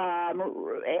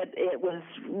 It was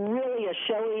really a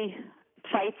showy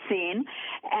fight scene."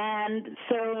 And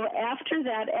so after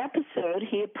that episode,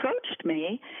 he approached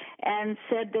me and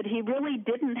said that he really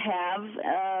didn't have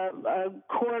a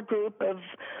core group of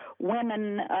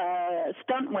women,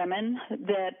 stunt women,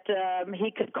 that he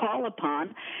could call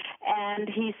upon. and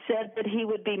he said that he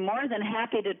would be more than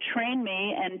happy to train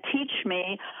me and teach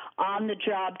me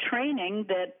on-the-job training,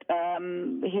 that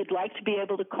he'd like to be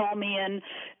able to call me in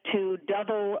to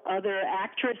double other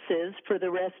actresses for the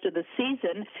rest of the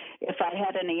season if I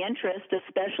had any interest,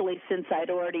 especially since I'd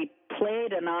already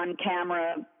played an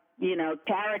on-camera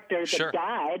character that Sure.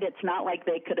 died. It's not like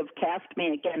they could have cast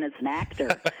me again as an actor.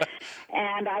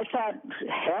 And I thought,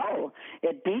 hell,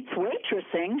 it beats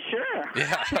waitressing, sure.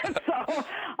 Yeah. So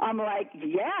I'm like,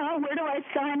 yeah, where do I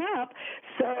sign up?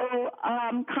 So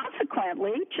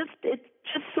consequently, it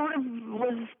just sort of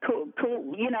was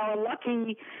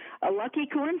a lucky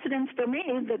coincidence for me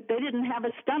that they didn't have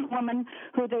a stunt woman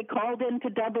who they called in to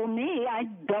double me. I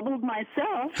doubled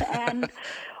myself, and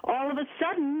all of a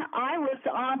sudden I was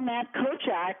on that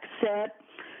Kojak set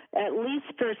at least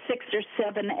for 6 or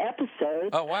 7 episodes.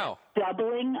 Oh, wow.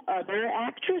 Doubling other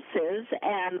actresses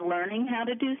and learning how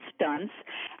to do stunts.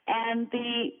 And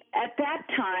at that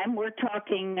time, we're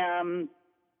talking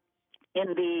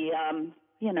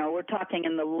we're talking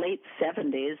in the late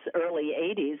 70s, early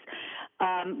 80s.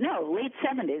 Late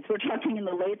 70s. We're talking in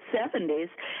the late 70s.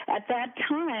 At that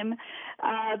time,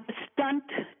 the stunt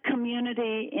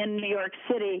community in New York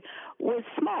City was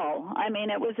small. I mean,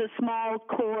 it was a small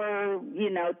core,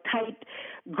 tight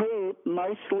group,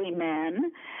 mostly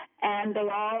men, and they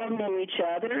all knew each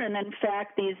other. And in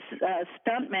fact, these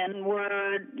stuntmen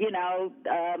were,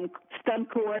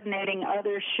 stunt coordinating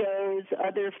other shows,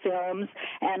 other films,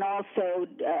 and also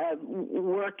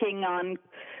working on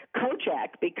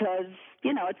Kojak because,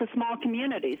 it's a small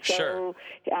community. So Sure.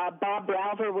 Bob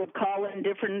Browver would call in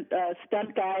different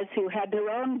stunt guys who had their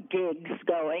own gigs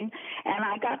going, and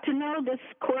I got to know this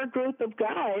core group of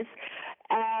guys.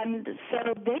 And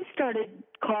so they started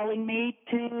calling me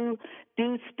to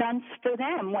do stunts for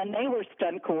them when they were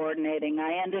stunt coordinating.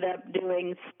 I ended up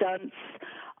doing stunts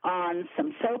on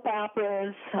some soap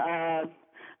operas.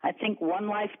 I think One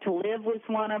Life to Live was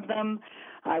one of them.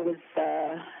 I was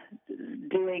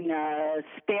doing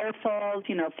stair falls,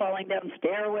 falling down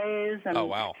stairways, and Oh,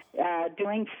 wow.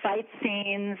 doing fight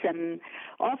scenes, and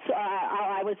also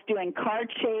I was doing car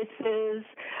chases.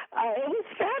 It was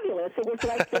fabulous. It was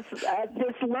like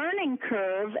this learning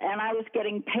curve, and I was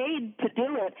getting paid to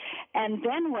do it. And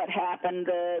then what happened?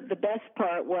 The best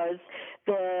part was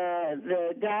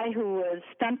the guy who was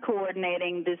stunt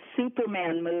coordinating the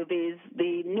Superman movies,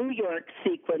 the New York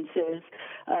sequences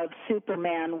of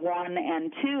Superman 1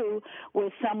 and 2,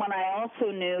 was someone I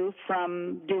also knew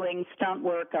from doing stunt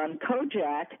work on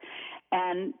Kojak.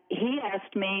 And he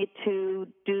asked me to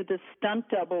do the stunt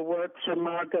double work for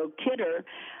Margot Kidder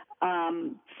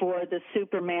for the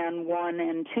Superman 1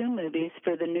 and 2 movies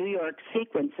for the New York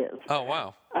sequences. Oh,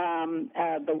 wow.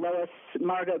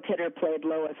 Margot Kidder played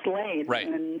Lois Lane Right.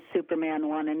 in Superman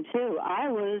 1 and 2. I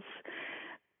was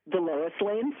the Lois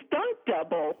Lane stunt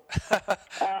double.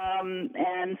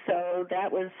 And so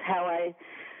that was how I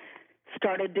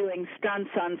started doing stunts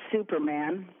on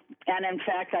Superman. And in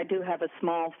fact, I do have a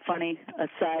small, funny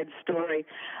aside story.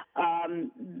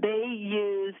 They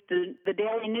used the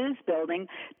Daily News building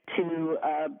to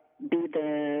be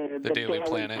the Daily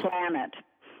Planet.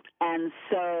 And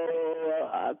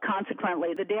so,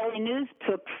 consequently, the Daily News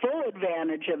took full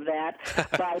advantage of that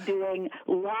by doing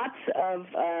lots of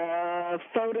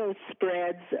photo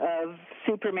spreads of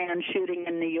Superman shooting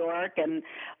in New York and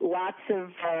lots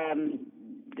of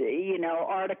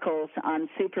articles on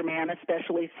Superman,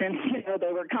 especially since,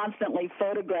 they were constantly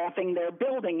photographing their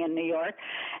building in New York.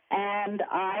 And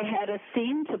I had a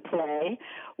scene to play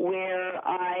where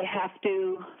I have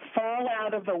to fall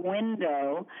out of a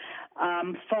window,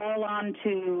 fall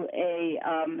onto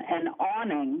an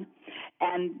awning,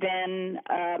 and then,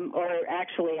 or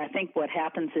actually, I think what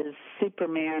happens is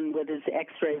Superman with his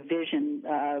X-ray vision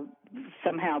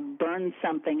somehow burns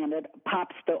something, and it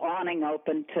pops the awning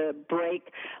open to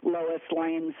break Lois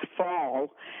Lane's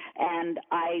fall. And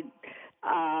I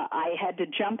had to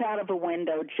jump out of a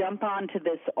window, jump onto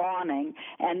this awning,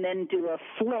 and then do a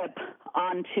flip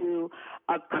onto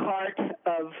a cart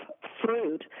of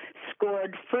fruit,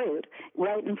 scored fruit,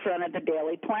 right in front of the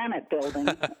Daily Planet building.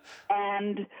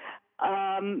 And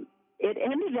it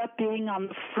ended up being on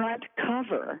the front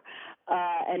cover.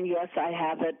 And yes, I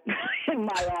have it in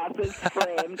my office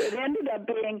framed. It ended up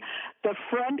being the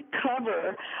front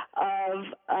cover of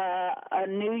a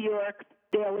New York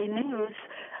Daily News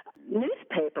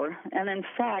newspaper. And in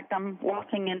fact, I'm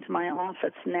walking into my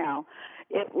office now.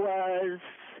 It was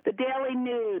the Daily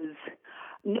News,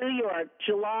 New York,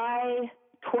 July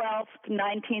 12th,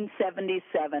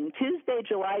 1977. Tuesday,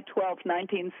 July 12th,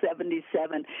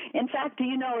 1977. In fact, do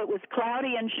you know it was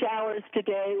cloudy and showers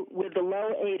today with the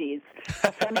low 80s.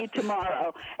 Sunny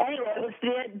tomorrow. Anyway, it was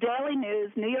the Daily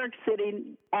News, New York City,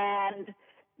 and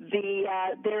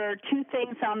there are two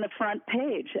things on the front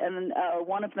page, and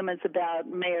one of them is about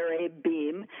Mayor Abe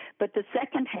Beame, but the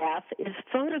second half is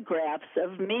photographs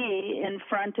of me in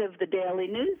front of the Daily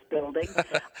News building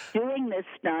doing this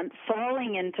stunt,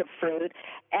 falling into fruit,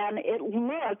 and it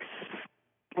looks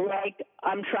like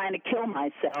I'm trying to kill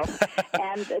myself.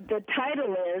 And the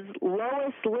title is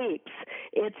Lois Leaps.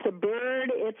 It's a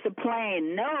bird, it's a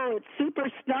plane. No, it's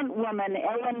super stunt woman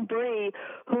Ellen Bree,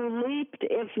 who leaped,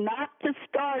 if not to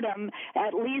stardom,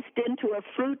 at least into a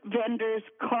fruit vendor's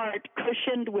cart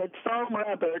cushioned with foam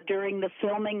rubber during the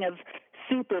filming of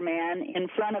Superman in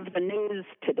front of the news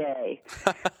today.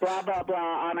 Blah, blah,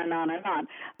 blah, on and on and on.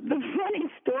 The funny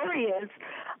story is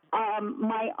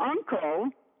my uncle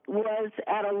was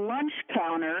at a lunch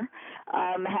counter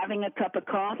having a cup of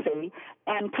coffee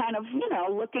and kind of,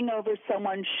 looking over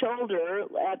someone's shoulder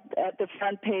at the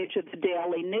front page of the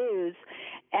Daily News,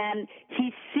 and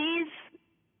he sees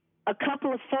a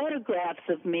couple of photographs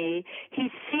of me. He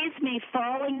sees me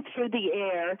falling through the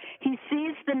air. He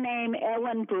sees the name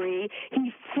Ellen Bree.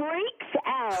 He freaks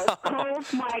out,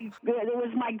 calls it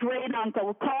was my great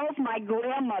uncle, calls my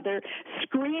grandmother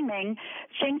screaming,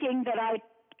 thinking that I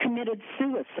committed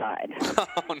suicide.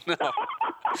 Oh, no.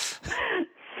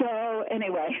 So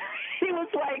anyway, he was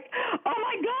like, oh,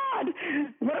 my God,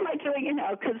 what am I doing?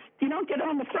 Because you don't get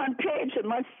on the front page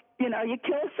unless, you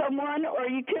kill someone or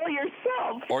you kill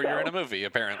yourself. Or you're in a movie,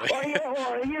 apparently. or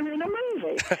you're in a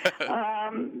movie.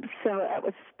 So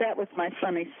that was my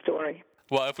funny story.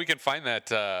 Well, if we can find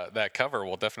that cover,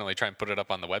 we'll definitely try and put it up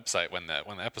on the website when the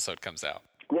episode comes out.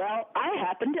 Well, I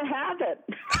happen to have it.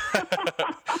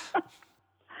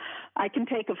 I can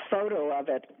take a photo of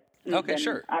it. Okay,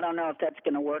 sure. I don't know if that's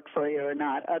going to work for you or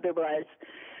not. Otherwise,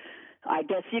 I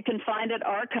guess you can find it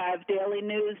archived. Daily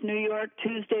News, New York,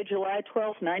 Tuesday, July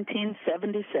 12th,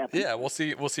 1977. Yeah, we'll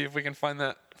see if we can find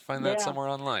that somewhere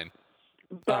online.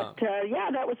 But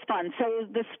that was fun. So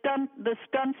the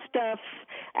stunt stuff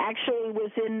actually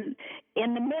was in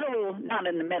the middle, not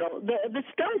in the middle. The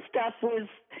stunt stuff was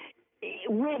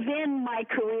within my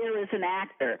career as an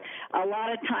actor. A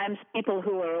lot of times people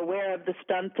who are aware of the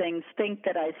stunt things think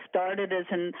that I started as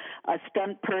a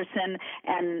stunt person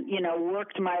and,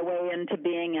 worked my way into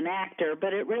being an actor,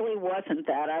 but it really wasn't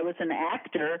that. I was an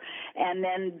actor, and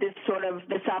then this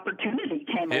opportunity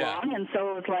came along, and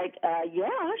so it was like,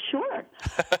 sure.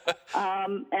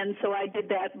 And so I did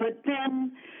that. But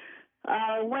then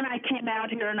when I came out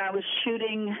here and I was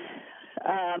shooting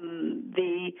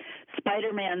the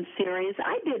Spider-Man series,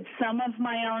 I did some of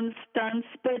my own stunts,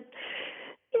 but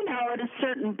at a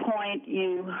certain point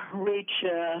you reach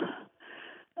a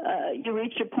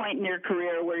point in your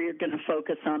career where you're going to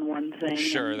focus on one thing.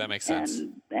 Sure, that makes sense.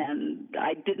 And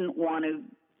I didn't want to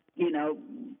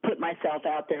put myself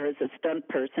out there as a stunt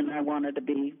person. I wanted to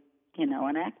be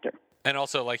an actor. And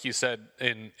also, like you said,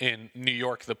 in New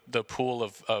York, the pool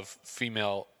of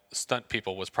female stunt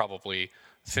people was probably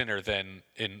thinner than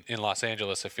in Los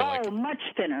Angeles, I feel like. Oh, much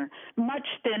thinner,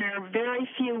 very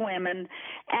few women.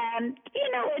 And,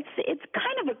 it's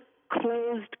kind of a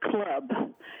closed club.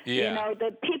 Yeah.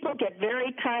 The people get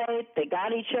very tight. They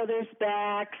got each other's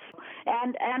backs.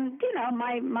 And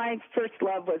my first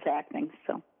love was acting.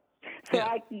 So yeah.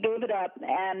 I gave it up,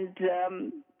 and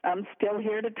I'm still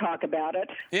here to talk about it.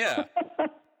 Yeah.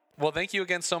 Well, thank you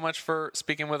again so much for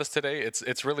speaking with us today.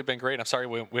 It's really been great. I'm sorry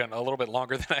we went a little bit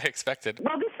longer than I expected.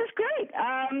 Well, this is great.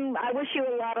 I wish you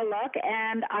a lot of luck,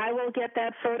 and I will get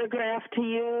that photograph to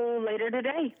you later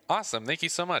today. Awesome. Thank you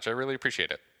so much. I really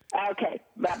appreciate it. Okay.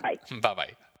 Bye-bye.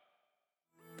 Bye-bye.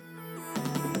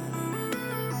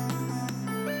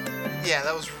 Yeah,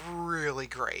 that was really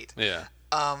great. Yeah.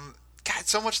 God,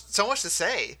 so much to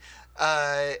say.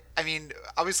 I mean,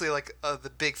 obviously,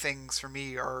 the big things for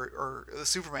me are the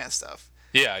Superman stuff.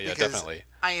 Yeah, because definitely.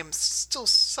 I am still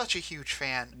such a huge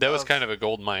fan. That was kind of a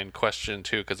gold mine question,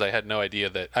 too, because I had no idea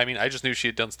that... I mean, I just knew she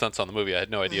had done stunts on the movie. I had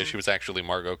no idea she was actually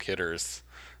Margot Kidder's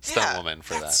stunt woman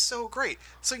for that. That's so great.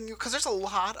 So, because there's a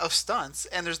lot of stunts,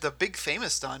 and there's the big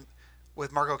famous stunt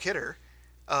with Margot Kidder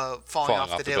falling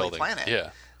off the Daily Planet.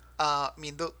 Yeah. I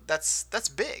mean, that's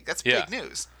big. That's big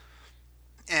news.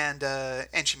 And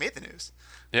she made the news.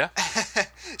 Yeah.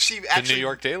 The New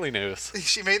York Daily News.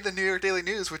 She made the New York Daily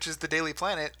News, which is the Daily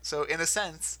Planet. So in a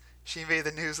sense, she made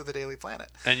the news of the Daily Planet.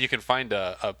 And you can find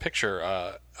a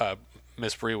picture.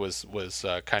 Miss Bree was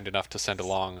kind enough to send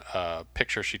along a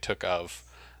picture she took of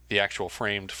the actual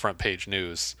framed front page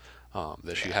news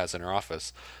that she has in her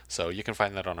office. So you can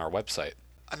find that on our website.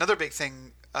 Another big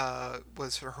thing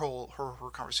was her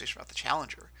conversation about the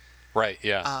Challenger. Right.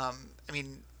 Yeah. I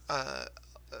mean,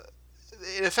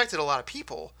 it affected a lot of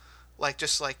people.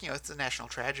 Just like it's a national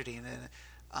tragedy, and then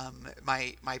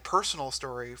my personal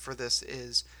story for this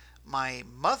is my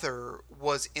mother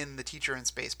was in the Teacher in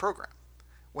Space program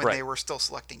when Right. they were still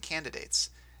selecting candidates,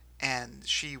 and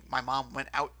my mom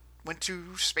went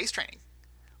to space training.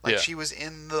 Yeah. She was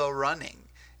in the running,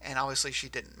 and obviously she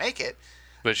didn't make it.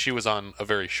 But she was on a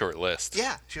very short list.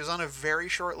 Yeah, she was on a very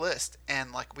short list,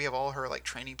 and we have all her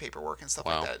training paperwork and stuff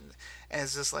Wow. like that, and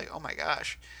it's just oh my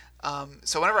gosh.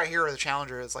 So whenever I hear of the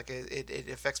Challenger, it's it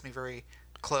affects me very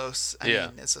close. I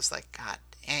mean, it's just God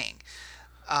dang.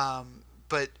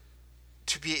 But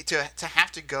to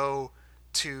have to go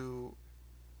to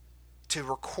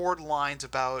record lines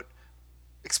about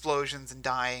explosions and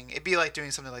dying, it'd be like doing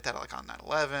something like that on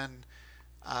 9/11.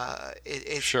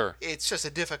 Sure. It's just a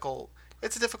difficult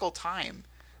time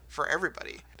for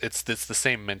everybody. It's the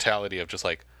same mentality of just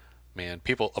man,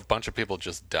 a bunch of people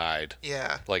just died.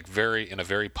 Yeah. In a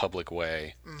very public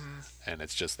way. Mm-hmm. And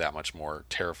it's just that much more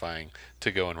terrifying to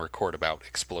go and record about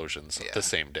explosions the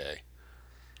same day.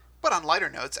 But on lighter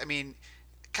notes, I mean,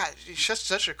 God, she's just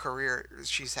such a career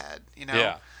she's had,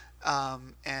 Yeah.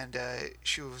 And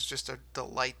she was just a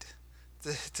delight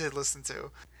to listen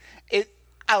to.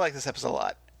 I like this episode a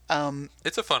lot.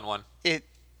 It's a fun one.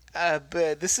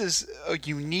 But this is a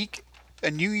unique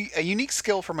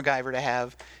skill for MacGyver to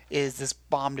have, is this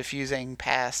bomb diffusing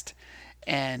past,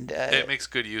 and it makes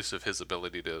good use of his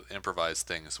ability to improvise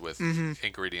things with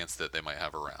ingredients that they might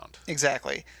have around.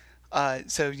 Exactly.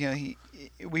 So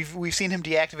we've seen him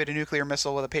deactivate a nuclear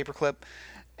missile with a paperclip,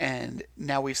 and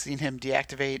now we've seen him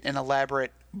deactivate an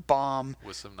elaborate bomb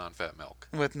With some non-fat milk.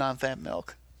 with non-fat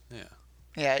milk. Yeah.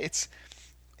 Yeah, it's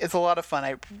a lot of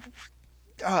fun.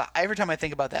 Every time I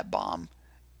think about that bomb,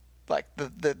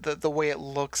 the way it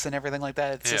looks and everything like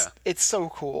that, it's so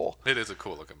cool. It is a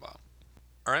cool looking bomb.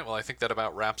 All right, well, I think that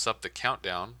about wraps up the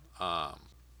countdown.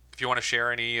 If you want to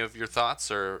share any of your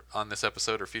thoughts on this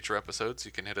episode or future episodes,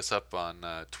 you can hit us up on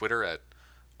Twitter at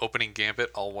Opening Gambit,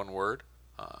 all one word.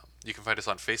 You can find us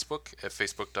on Facebook at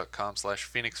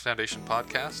facebook.com/Phoenix Foundation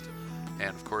Podcast. And,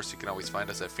 of course, you can always find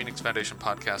us at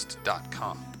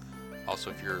phoenixfoundationpodcast.com. Also,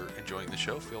 if you're enjoying the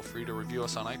show, feel free to review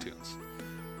us on iTunes.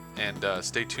 And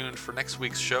stay tuned for next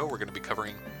week's show. We're going to be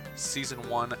covering Season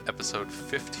 1, Episode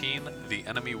 15, The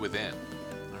Enemy Within.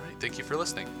 All right, thank you for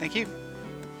listening. Thank you.